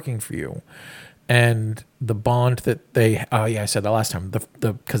all working for you. And the bond that they, I said that last time,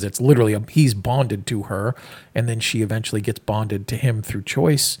 because it's literally, he's bonded to her and then she eventually gets bonded to him through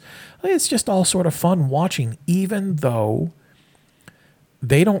choice. It's just all sort of fun watching, even though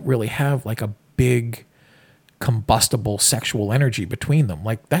they don't really have like a big combustible sexual energy between them.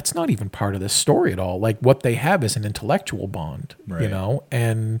 Like that's not even part of this story at all. Like what they have is an intellectual bond, right.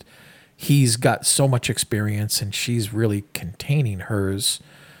 And he's got so much experience and she's really containing hers.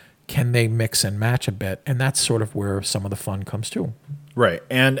 Can they mix and match a bit? And that's sort of where some of the fun comes too. Right.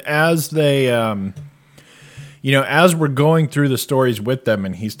 And as they, as we're going through the stories with them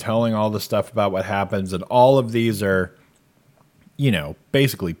and he's telling all the stuff about what happens, and all of these are,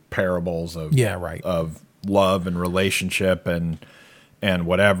 basically parables of, of love and relationship and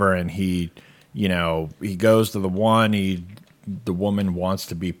whatever. And he goes to the woman wants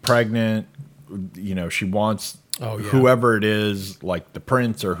to be pregnant. She wants whoever it is, like the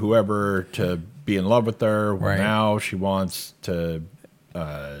prince or whoever, to be in love with her. Right. Now she wants to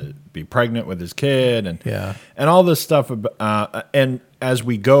be pregnant with his kid and all this stuff. And as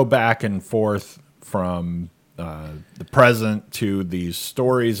we go back and forth from the present to these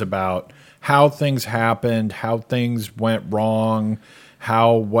stories about how things happened, how things went wrong,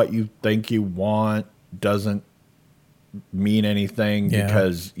 how what you think you want doesn't mean anything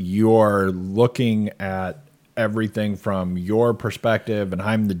because you're looking at everything from your perspective, and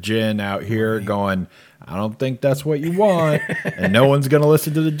I'm the djinn out here going, I don't think that's what you want, and no one's going to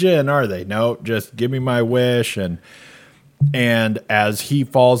listen to the djinn, are they? No, just give me my wish. And as he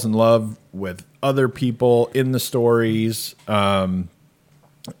falls in love with other people in the stories, the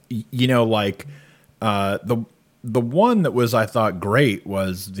one that was, I thought, great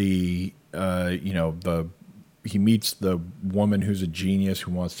was he meets the woman who's a genius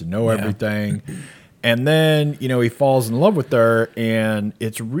who wants to know everything. And then, he falls in love with her, and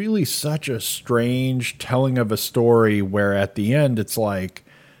it's really such a strange telling of a story where at the end it's like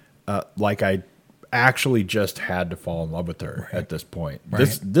I actually just had to fall in love with her at this point.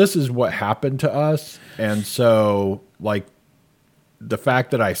 Right. This is what happened to us. And so, like, the fact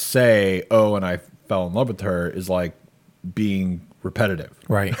that I say, and I fell in love with her is like being repetitive.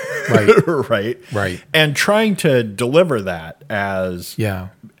 Right. Right. And trying to deliver that as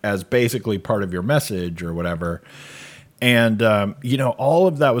basically part of your message or whatever. And, all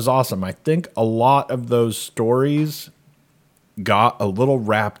of that was awesome. I think a lot of those stories got a little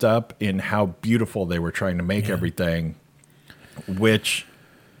wrapped up in how beautiful they were trying to make everything, which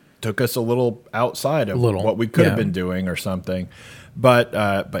took us a little outside of what we could have been doing or something.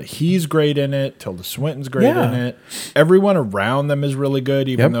 But he's great in it. Tilda Swinton's great in it. Everyone around them is really good,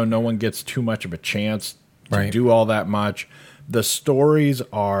 even though no one gets too much of a chance to do all that much. The stories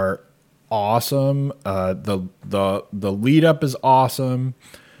are awesome. The lead up is awesome.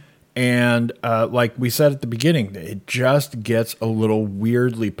 And like we said at the beginning, it just gets a little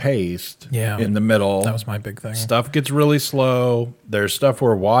weirdly paced in the middle. That was my big thing. Stuff gets really slow. There's stuff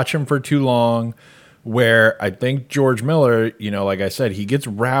we're watching for too long, where I think George Miller, like I said, he gets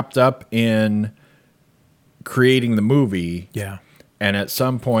wrapped up in creating the movie. Yeah. And at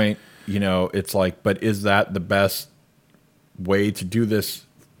some point, it's like, but is that the best way to do this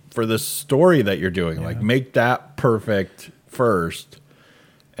for the story that you're doing? Yeah. Like, make that perfect first,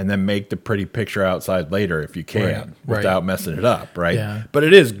 and then make the pretty picture outside later if you can, without messing it up, right? Yeah. But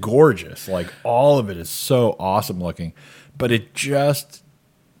it is gorgeous. Like, all of it is so awesome looking. But it just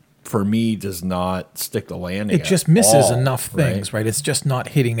for me, does not stick the landing. It just misses enough things, right? It's just not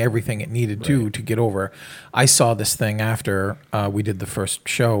hitting everything it needed to get over. I saw this thing after we did the first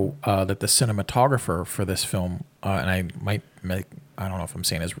show that the cinematographer for this film, and I don't know if I'm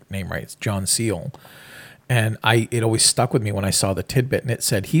saying his name right, it's John Seal. And it always stuck with me when I saw the tidbit, and it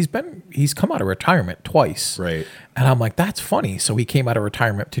said he's come out of retirement twice. Right. And I'm like, that's funny. So he came out of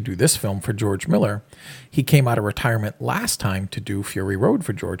retirement to do this film for George Miller. He came out of retirement last time to do Fury Road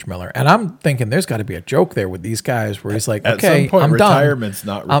for George Miller. And I'm thinking there's got to be a joke there with these guys where he's like, okay, I'm retirement's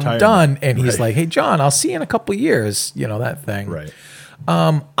done. Not retirement. I'm done. And he's like, hey, John, I'll see you in a couple of years. You know, that thing. Right.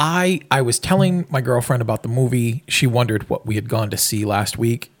 I was telling my girlfriend about the movie. She wondered what we had gone to see last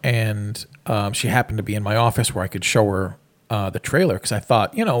week, and she happened to be in my office where I could show her the trailer, because I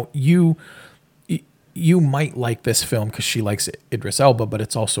thought, you know, you might like this film because she likes Idris Elba, but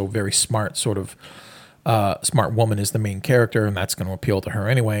it's also very smart, sort of smart woman is the main character, and that's going to appeal to her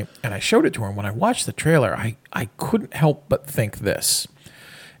anyway. And I showed it to her, and when I watched the trailer, I couldn't help but think this.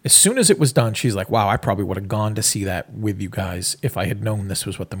 As soon as it was done, she's like, wow, I probably would have gone to see that with you guys if I had known this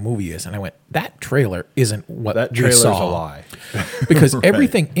was what the movie is. And I went, that trailer isn't what that we saw. That trailer's a lie. Because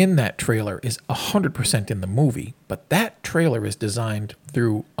everything in that trailer is 100% in the movie. But that trailer is designed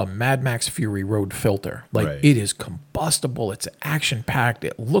through a Mad Max Fury Road filter. Like, it is combustible. It's action-packed.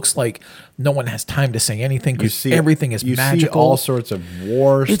 It looks like no one has time to say anything because everything is magical. You see all sorts of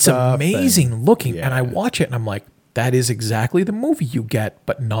war stuff. It's amazing looking. And I watch it and I'm like, that is exactly the movie you get,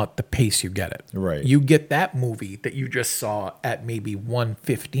 but not the pace you get it. Right. You get that movie that you just saw at maybe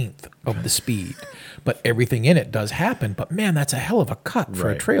 1/15 of the speed, but everything in it does happen. But man, that's a hell of a cut for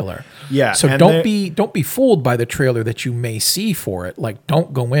a trailer. Yeah. So don't be fooled by the trailer that you may see for it. Like,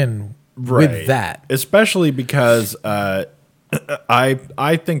 don't go in with that. Especially because I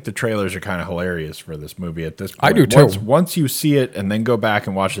think the trailers are kind of hilarious for this movie at this point. I do too. Once you see it and then go back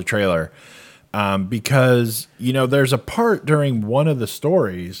and watch the trailer. Because, you know, there's a part during one of the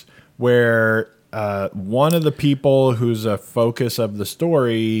stories where one of the people who's a focus of the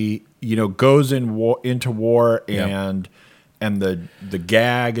story, you know, goes into war, and the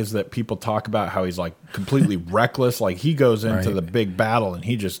gag is that people talk about how he's like completely reckless. Like, he goes into the big battle and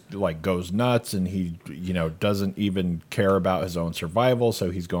he just like goes nuts, and he, you know, doesn't even care about his own survival.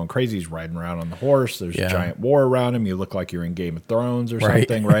 So he's going crazy. He's riding around on the horse. There's a giant war around him. You look like you're in Game of Thrones or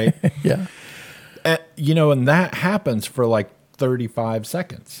something, right? Yeah. You know, and that happens for like 35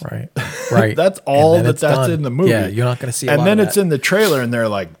 seconds. Right. That's all that's in the movie. Yeah, you're not going to see a and lot then of it's in the trailer, and they're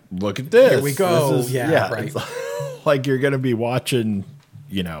like, look at this. Here we go. Right. Like you're going to be watching,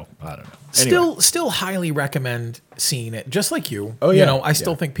 you know, I don't know. Anyway. Still highly recommend seeing it, just like you. Oh, yeah. You know, I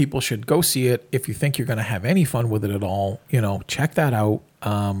still think people should go see it. If you think you're going to have any fun with it at all, you know, check that out.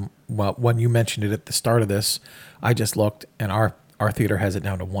 Well, when you mentioned it at the start of this, I just looked, and our theater has it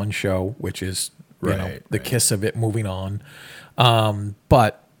down to one show, which is the kiss of it moving on.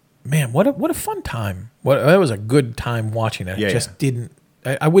 But man, what a fun time. That was a good time watching it.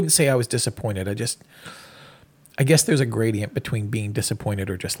 I wouldn't say I was disappointed. I guess there's a gradient between being disappointed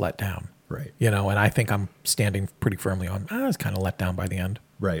or just let down. Right. You know, and I think I'm standing pretty firmly on, I was kind of let down by the end.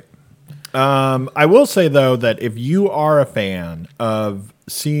 Right. I will say, though, that if you are a fan of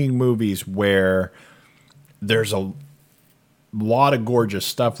seeing movies where there's a lot of gorgeous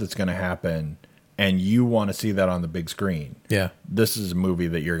stuff that's going to happen, and you want to see that on the big screen, this is a movie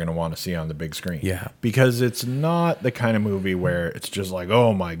that you're going to want to see on the big screen. Yeah. Because it's not the kind of movie where it's just like,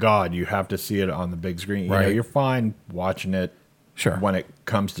 oh my God, you have to see it on the big screen. You know, you're fine watching it when it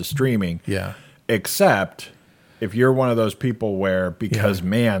comes to streaming. Yeah. Except if you're one of those people where, because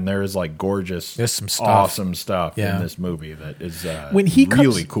man, there is like gorgeous, there's some stuff. Awesome stuff in this movie that is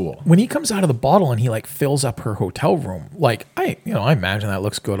really cool. When he comes out of the bottle and he like fills up her hotel room, like I imagine that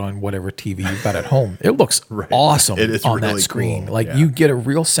looks good on whatever TV you've got at home. It looks awesome on that screen. Cool. Like you get a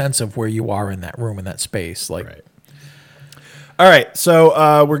real sense of where you are in that room, in that space. Like, all right,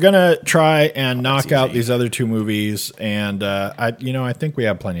 so we're gonna try and knock out these other two movies, and I think we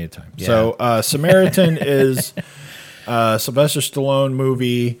have plenty of time. Yeah. So Samaritan is a Sylvester Stallone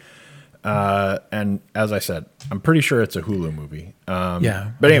movie, and as I said, I'm pretty sure it's a Hulu movie.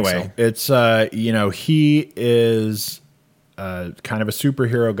 But anyway, it's he is kind of a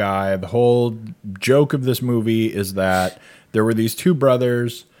superhero guy. The whole joke of this movie is that there were these two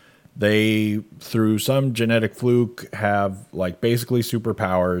brothers. They, through some genetic fluke, have like basically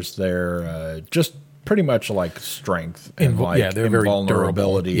superpowers. They're just pretty much like strength and they're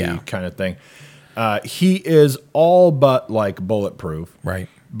invulnerability kind of thing. He is all but like bulletproof, right?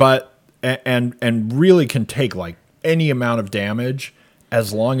 But and really can take like any amount of damage,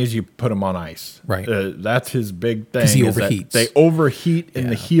 as long as you put him on ice. Right. That's his big thing. He overheats. They overheat in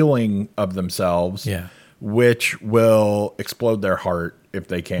the healing of themselves, which will explode their heart if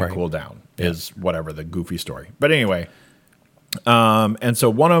they can't cool down, is whatever the goofy story. But anyway, and so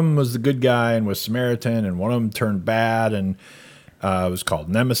one of them was the good guy and was Samaritan, and one of them turned bad and was called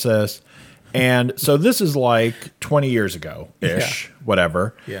Nemesis. And so this is like 20 years ago-ish,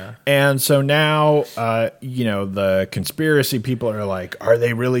 whatever. Yeah. And so now, the conspiracy people are like, are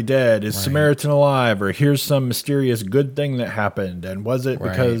they really dead? Is Samaritan alive? Or here's some mysterious good thing that happened. And was it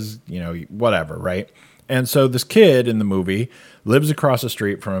because, whatever, right? And so this kid in the movie lives across the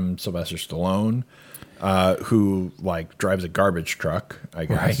street from Sylvester Stallone, who like drives a garbage truck, I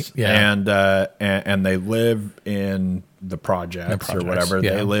guess. Right. Yeah. And they live in the projects or whatever.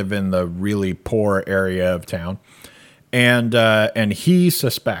 Yeah. They live in the really poor area of town. And he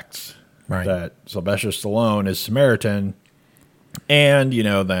suspects that Sylvester Stallone is Samaritan, and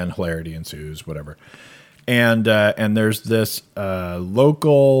then hilarity ensues, whatever. And there's this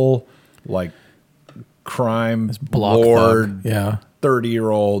local like crime lord,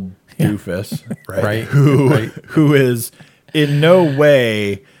 30-year-old doofus, right? Who is in no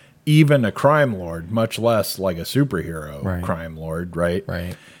way even a crime lord, much less like a superhero crime lord, right?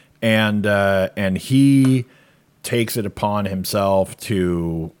 And he takes it upon himself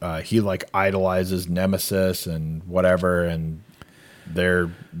to he like idolizes Nemesis and whatever, and there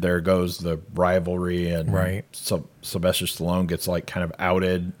goes the rivalry, and so Sylvester Stallone gets like kind of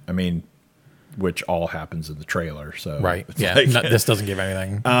outed. I mean, which all happens in the trailer. So this doesn't give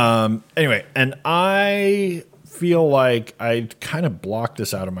anything. Anyway, and I feel like I kind of blocked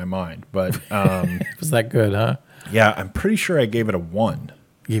this out of my mind, but was that good, huh? Yeah, I'm pretty sure I gave it a 1.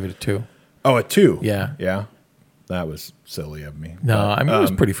 You gave it a 2. Oh, a 2. Yeah. That was silly of me. No, I mean, it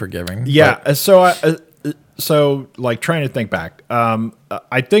was pretty forgiving. Yeah. But. So like trying to think back,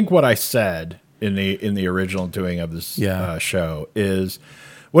 I think what I said in the original doing of this show is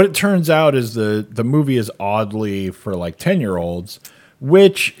what it turns out is the movie is oddly for like 10-year-olds,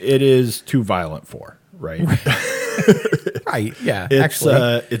 which it is too violent for, right? Right. Yeah.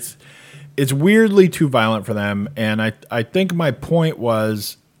 It's weirdly too violent for them, and I think my point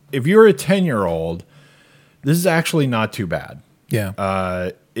was, if you're a 10-year-old, this is actually not too bad.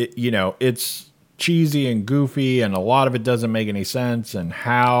 Yeah. It's cheesy and goofy, and a lot of it doesn't make any sense, and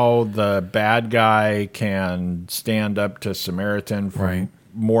how the bad guy can stand up to Samaritan for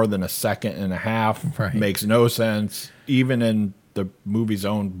more than a second and a half makes no sense, even in the movie's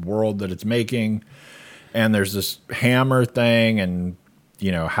own world that it's making. And there's this hammer thing, and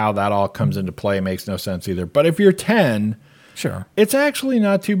how that all comes into play makes no sense either. But if you're 10, sure, it's actually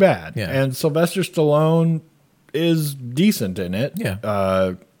not too bad. Yeah. And Sylvester Stallone is decent in it.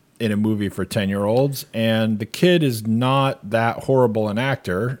 Yeah. In a movie for 10-year-olds, and the kid is not that horrible an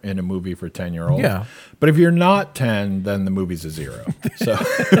actor in a movie for 10-year-olds. Yeah. But if you're not 10, then the movie's a 0. So,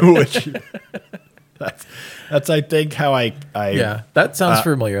 that's I think how I that sounds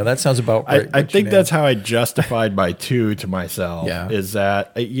familiar. That sounds about right. I think that's how I justified my 2 to myself. Yeah. Is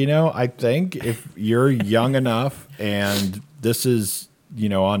that I think if you're young enough and this is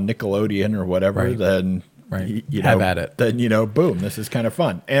on Nickelodeon or whatever, then. Right. Have at it. Then, boom, this is kind of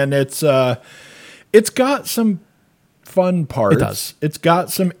fun. And it's got some fun parts. It does. It's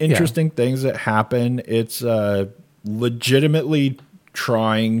got some interesting things that happen. It's legitimately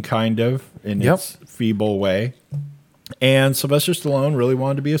trying kind of in its feeble way. And Sylvester Stallone really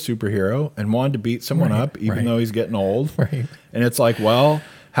wanted to be a superhero and wanted to beat someone up, even though he's getting old. Right. And it's like, well,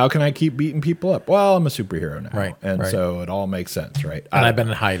 how can I keep beating people up? Well, I'm a superhero now. Right. And so it all makes sense, right? And I've been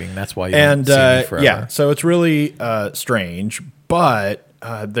in hiding. That's why you don't see me forever. Yeah, so it's really strange, but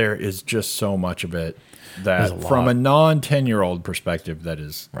there is just so much of it that from a non-10-year-old perspective, that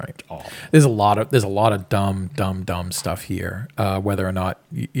is awful. There's a lot of dumb stuff here. Whether or not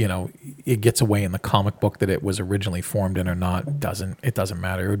it gets away in the comic book that it was originally formed in or not, it doesn't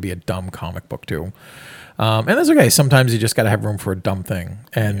matter. It would be a dumb comic book too. And that's okay. Sometimes you just got to have room for a dumb thing,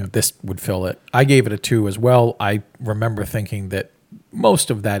 and this would fill it. I gave it a 2 as well. I remember thinking that most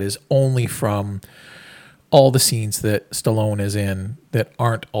of that is only from all the scenes that Stallone is in that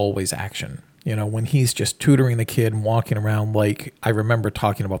aren't always action. When he's just tutoring the kid and walking around, like I remember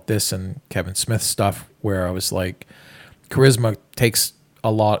talking about this and Kevin Smith stuff, where I was like, charisma takes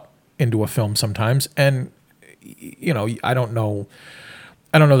a lot into a film sometimes, and I don't know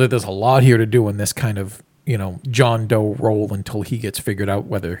that there's a lot here to do in this kind of John Doe role until he gets figured out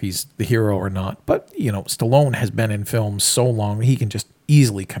whether he's the hero or not. But Stallone has been in films so long, he can just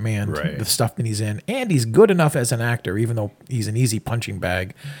easily command the stuff that he's in, and he's good enough as an actor, even though he's an easy punching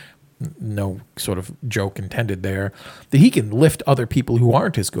bag. no sort of joke intended there, that he can lift other people who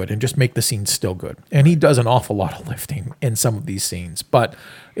aren't as good and just make the scene still good. And he does an awful lot of lifting in some of these scenes, but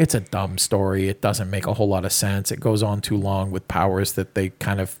it's a dumb story. It doesn't make a whole lot of sense. It goes on too long with powers that they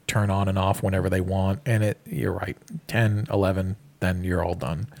kind of turn on and off whenever they want. And you're right, 10, 11, then you're all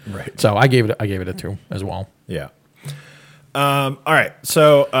done. Right. So I gave it a 2 as well. Yeah. All right.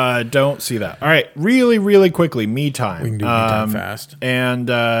 So don't see that. All right. Really, really quickly, Me Time. We can do Me Time fast. And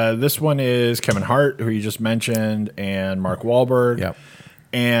this one is Kevin Hart, who you just mentioned, and Mark Wahlberg. Yep.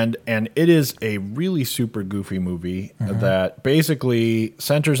 And it is a really super goofy movie that basically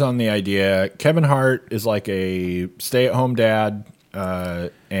centers on the idea Kevin Hart is like a stay-at-home dad,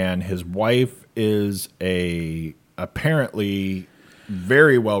 and his wife is a apparently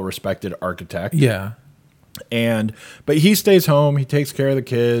very well-respected architect. Yeah. But he stays home. He takes care of the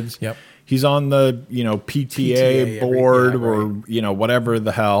kids. Yep. He's on the PTA board or whatever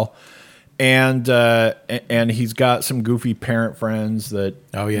the hell. And he's got some goofy parent friends that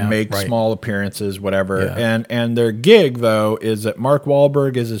make small appearances, whatever. Yeah. And their gig though is that Mark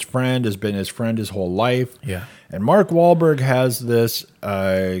Wahlberg is his friend, has been his friend his whole life. Yeah. And Mark Wahlberg has this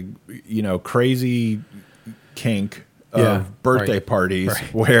crazy kink of birthday parties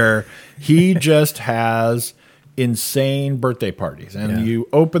where he just has insane birthday parties. And you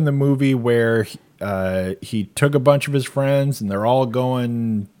open the movie where he took a bunch of his friends and they're all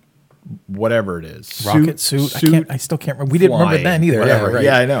going whatever it is. Rocket suit. I still can't remember. We didn't remember then either. Whatever.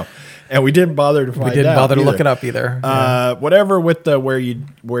 Yeah, I know. And we didn't bother to find out. We didn't bother to look it up either. Whatever with the where you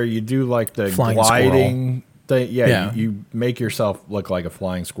do like the flying gliding thing. Yeah. You make yourself look like a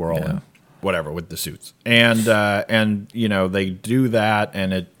flying squirrel and whatever with the suits. And they do that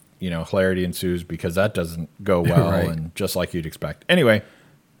and it hilarity ensues because that doesn't go well and just like you'd expect. Anyway,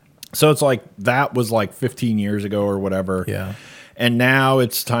 so it's like that was like 15 years ago or whatever. Yeah. And now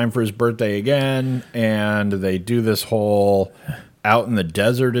it's time for his birthday again, and they do this whole out in the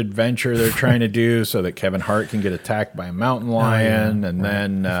desert adventure they're trying to do so that Kevin Hart can get attacked by a mountain lion, and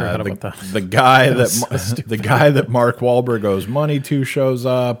then the guy that Mark Wahlberg owes money to shows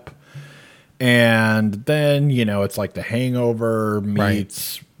up, and then it's like The Hangover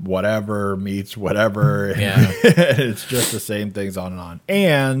meets whatever. Yeah, it's just the same things on and on,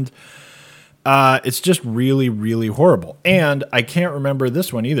 and. It's just really, really horrible. And I can't remember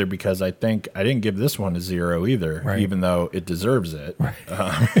this one either because I think I didn't give this one a 0 either, even though it deserves it. Right.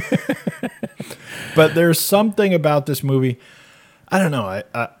 But there's something about this movie. I don't know.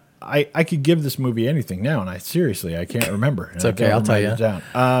 I could give this movie anything now, and I can't remember. It's okay. I'll tell you.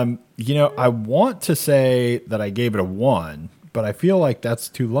 I want to say that I gave it a 1, but I feel like that's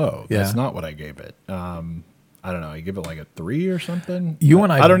too low. Yeah. That's not what I gave it. I don't know. You give it like a 3 or something. You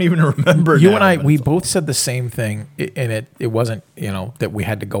and I don't even remember. You and I, we both said the same thing, and it wasn't that we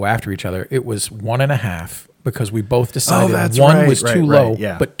had to go after each other. It was 1.5 because we both decided one was too low,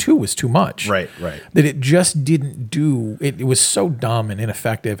 but 2 was too much. Right. That it just didn't do. It was so dumb and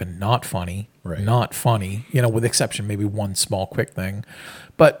ineffective and not funny. Right. Not funny. With exception maybe one small quick thing,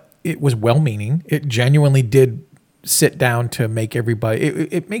 but it was well-meaning. It genuinely did. Sit down to make everybody.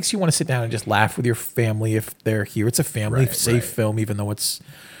 It makes you want to sit down and just laugh with your family if they're here. It's a family safe film, even though it's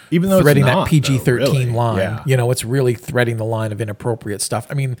threading that PG-13 line. Yeah. It's really threading the line of inappropriate stuff.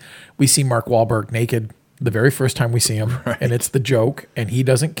 I mean, we see Mark Wahlberg naked the very first time we see him, and it's the joke, and he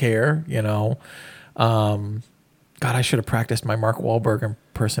doesn't care. God, I should have practiced my Mark Wahlberg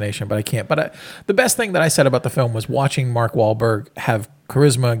impersonation, but I can't. But the best thing that I said about the film was watching Mark Wahlberg have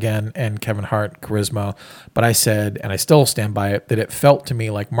charisma again and Kevin Hart charisma. But I said, and I still stand by it, that it felt to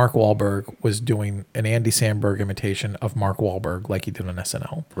me like Mark Wahlberg was doing an Andy Samberg imitation of Mark Wahlberg, like he did on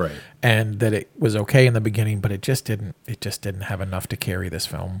SNL. Right. And that it was okay in the beginning, but it just didn't have enough to carry this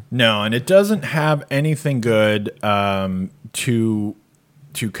film. No, and it doesn't have anything good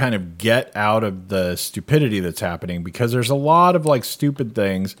to kind of get out of the stupidity that's happening because there's a lot of like stupid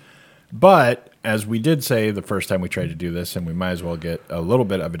things. But as we did say the first time we tried to do this, and we might as well get a little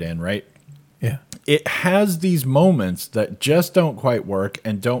bit of it in, right? Yeah. It has these moments that just don't quite work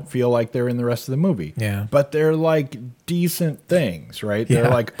and don't feel like they're in the rest of the movie. Yeah. But they're like decent things, right? Yeah.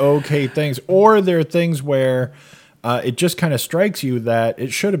 They're like okay things. Or they're things where it just kind of strikes you that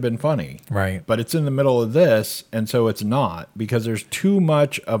it should have been funny. Right. But it's in the middle of this, and so it's not because there's too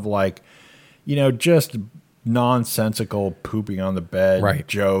much of like, just nonsensical pooping on the bed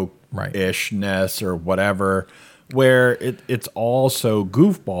joke-ishness or whatever, where it's all so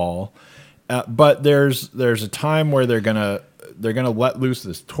goofball. But there's a time where they're gonna let loose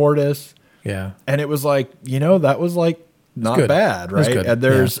this tortoise. Yeah. And it was like, that was like not bad, right? And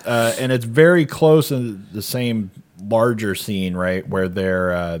there's and it's very close in the same larger scene, right, where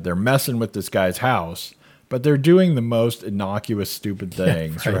they're messing with this guy's house, but they're doing the most innocuous, stupid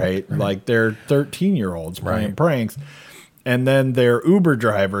things, right? Like they're 13-year-olds playing pranks. And then their Uber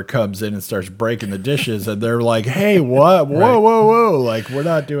driver comes in and starts breaking the dishes, and they're like, "Hey, what? Whoa! Like, we're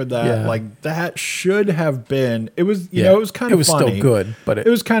not doing that. Yeah. Like, that should have been. It was, you know, it was kind of funny. It was still good, but it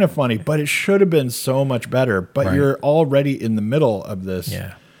was kind of funny, but it should have been so much better. But you're already in the middle of this,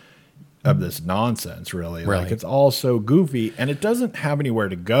 of this nonsense, really. Like, it's all so goofy, and it doesn't have anywhere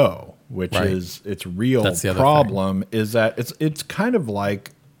to go, which is its real problem. Is that it's kind of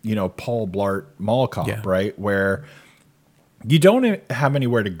like, you know, Paul Blart Mall Cop, right, where you don't have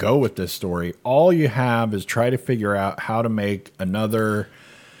anywhere to go with this story. All you have is try to figure out how to make another,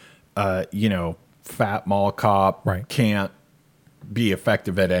 you know, fat mall cop can't be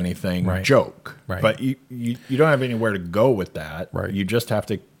effective at anything joke. But you don't have anywhere to go with that. You just have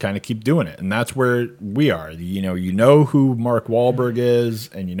to kind of keep doing it. And that's where we are. You know who Mark Wahlberg is,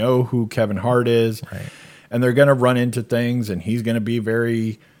 and you know who Kevin Hart is. And they're going to run into things, and he's going to be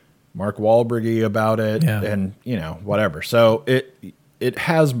very Mark Wahlberg-y about it, and you know, whatever. So it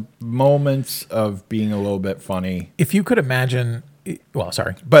has moments of being a little bit funny. If you could imagine, well,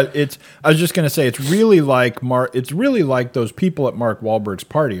 sorry, but I was just going to say, it's really like those people at Mark Wahlberg's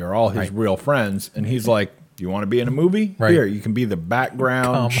party are all his real friends, and he's like, "Do you want to be in a movie? Here, you can be the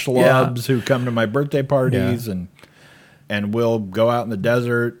background schlubs who come to my birthday parties, and we'll go out in the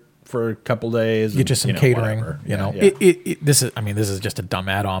desert for a couple days, get you some catering, you know. This is just a dumb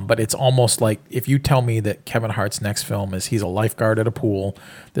add-on, but it's almost like if you tell me that Kevin Hart's next film is he's a lifeguard at a pool,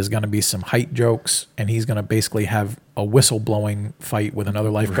 there's going to be some height jokes, and he's going to basically have a whistle-blowing fight with another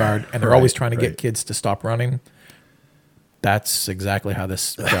lifeguard, and they're always trying to get kids to stop running. That's exactly how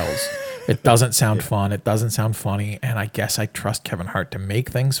this goes. It doesn't sound fun. It doesn't sound funny, and I guess I trust Kevin Hart to make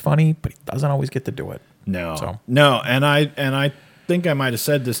things funny, but he doesn't always get to do it. No, and I think I might have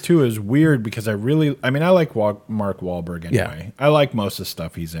said this too, is weird because I like Mark Wahlberg anyway. I like most of the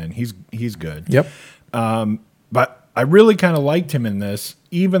stuff he's in. He's good. Yep. But I really kind of liked him in this,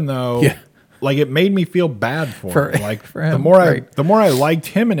 even though like it made me feel bad for him. Like for him, the more I liked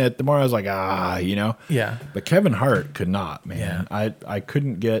him in it, the more I was like, you know. Yeah. But Kevin Hart could not, man. I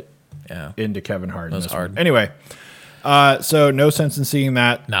couldn't get into Kevin Hart. It was hard. Anyway. So no sense in seeing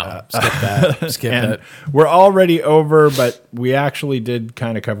that. No, skip that. Skip that. We're already over, but we actually did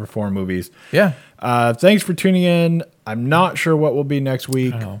kind of cover 4 movies. Yeah. Thanks for tuning in. I'm not sure what will be next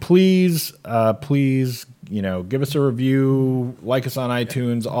week. Please, you know, give us a review, like us on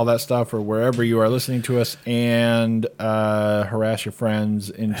iTunes, all that stuff, or wherever you are listening to us, and harass your friends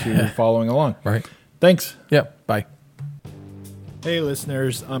into following along. Thanks. Yeah. Bye. Hey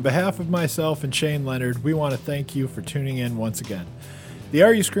listeners, on behalf of myself and Shane Leonard, we want to thank you for tuning in once again. The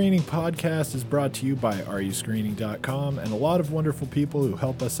Are You Screening podcast is brought to you by areyouscreening.com and a lot of wonderful people who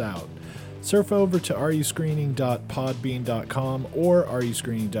help us out. Surf over to areyouscreening.podbean.com or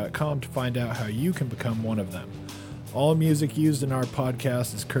areyouscreening.com to find out how you can become one of them. All music used in our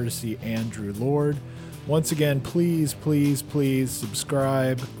podcast is courtesy Andrew Lord. Once again, please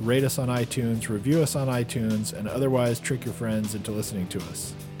subscribe, rate us on iTunes, review us on iTunes, and otherwise trick your friends into listening to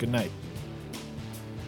us. Good night.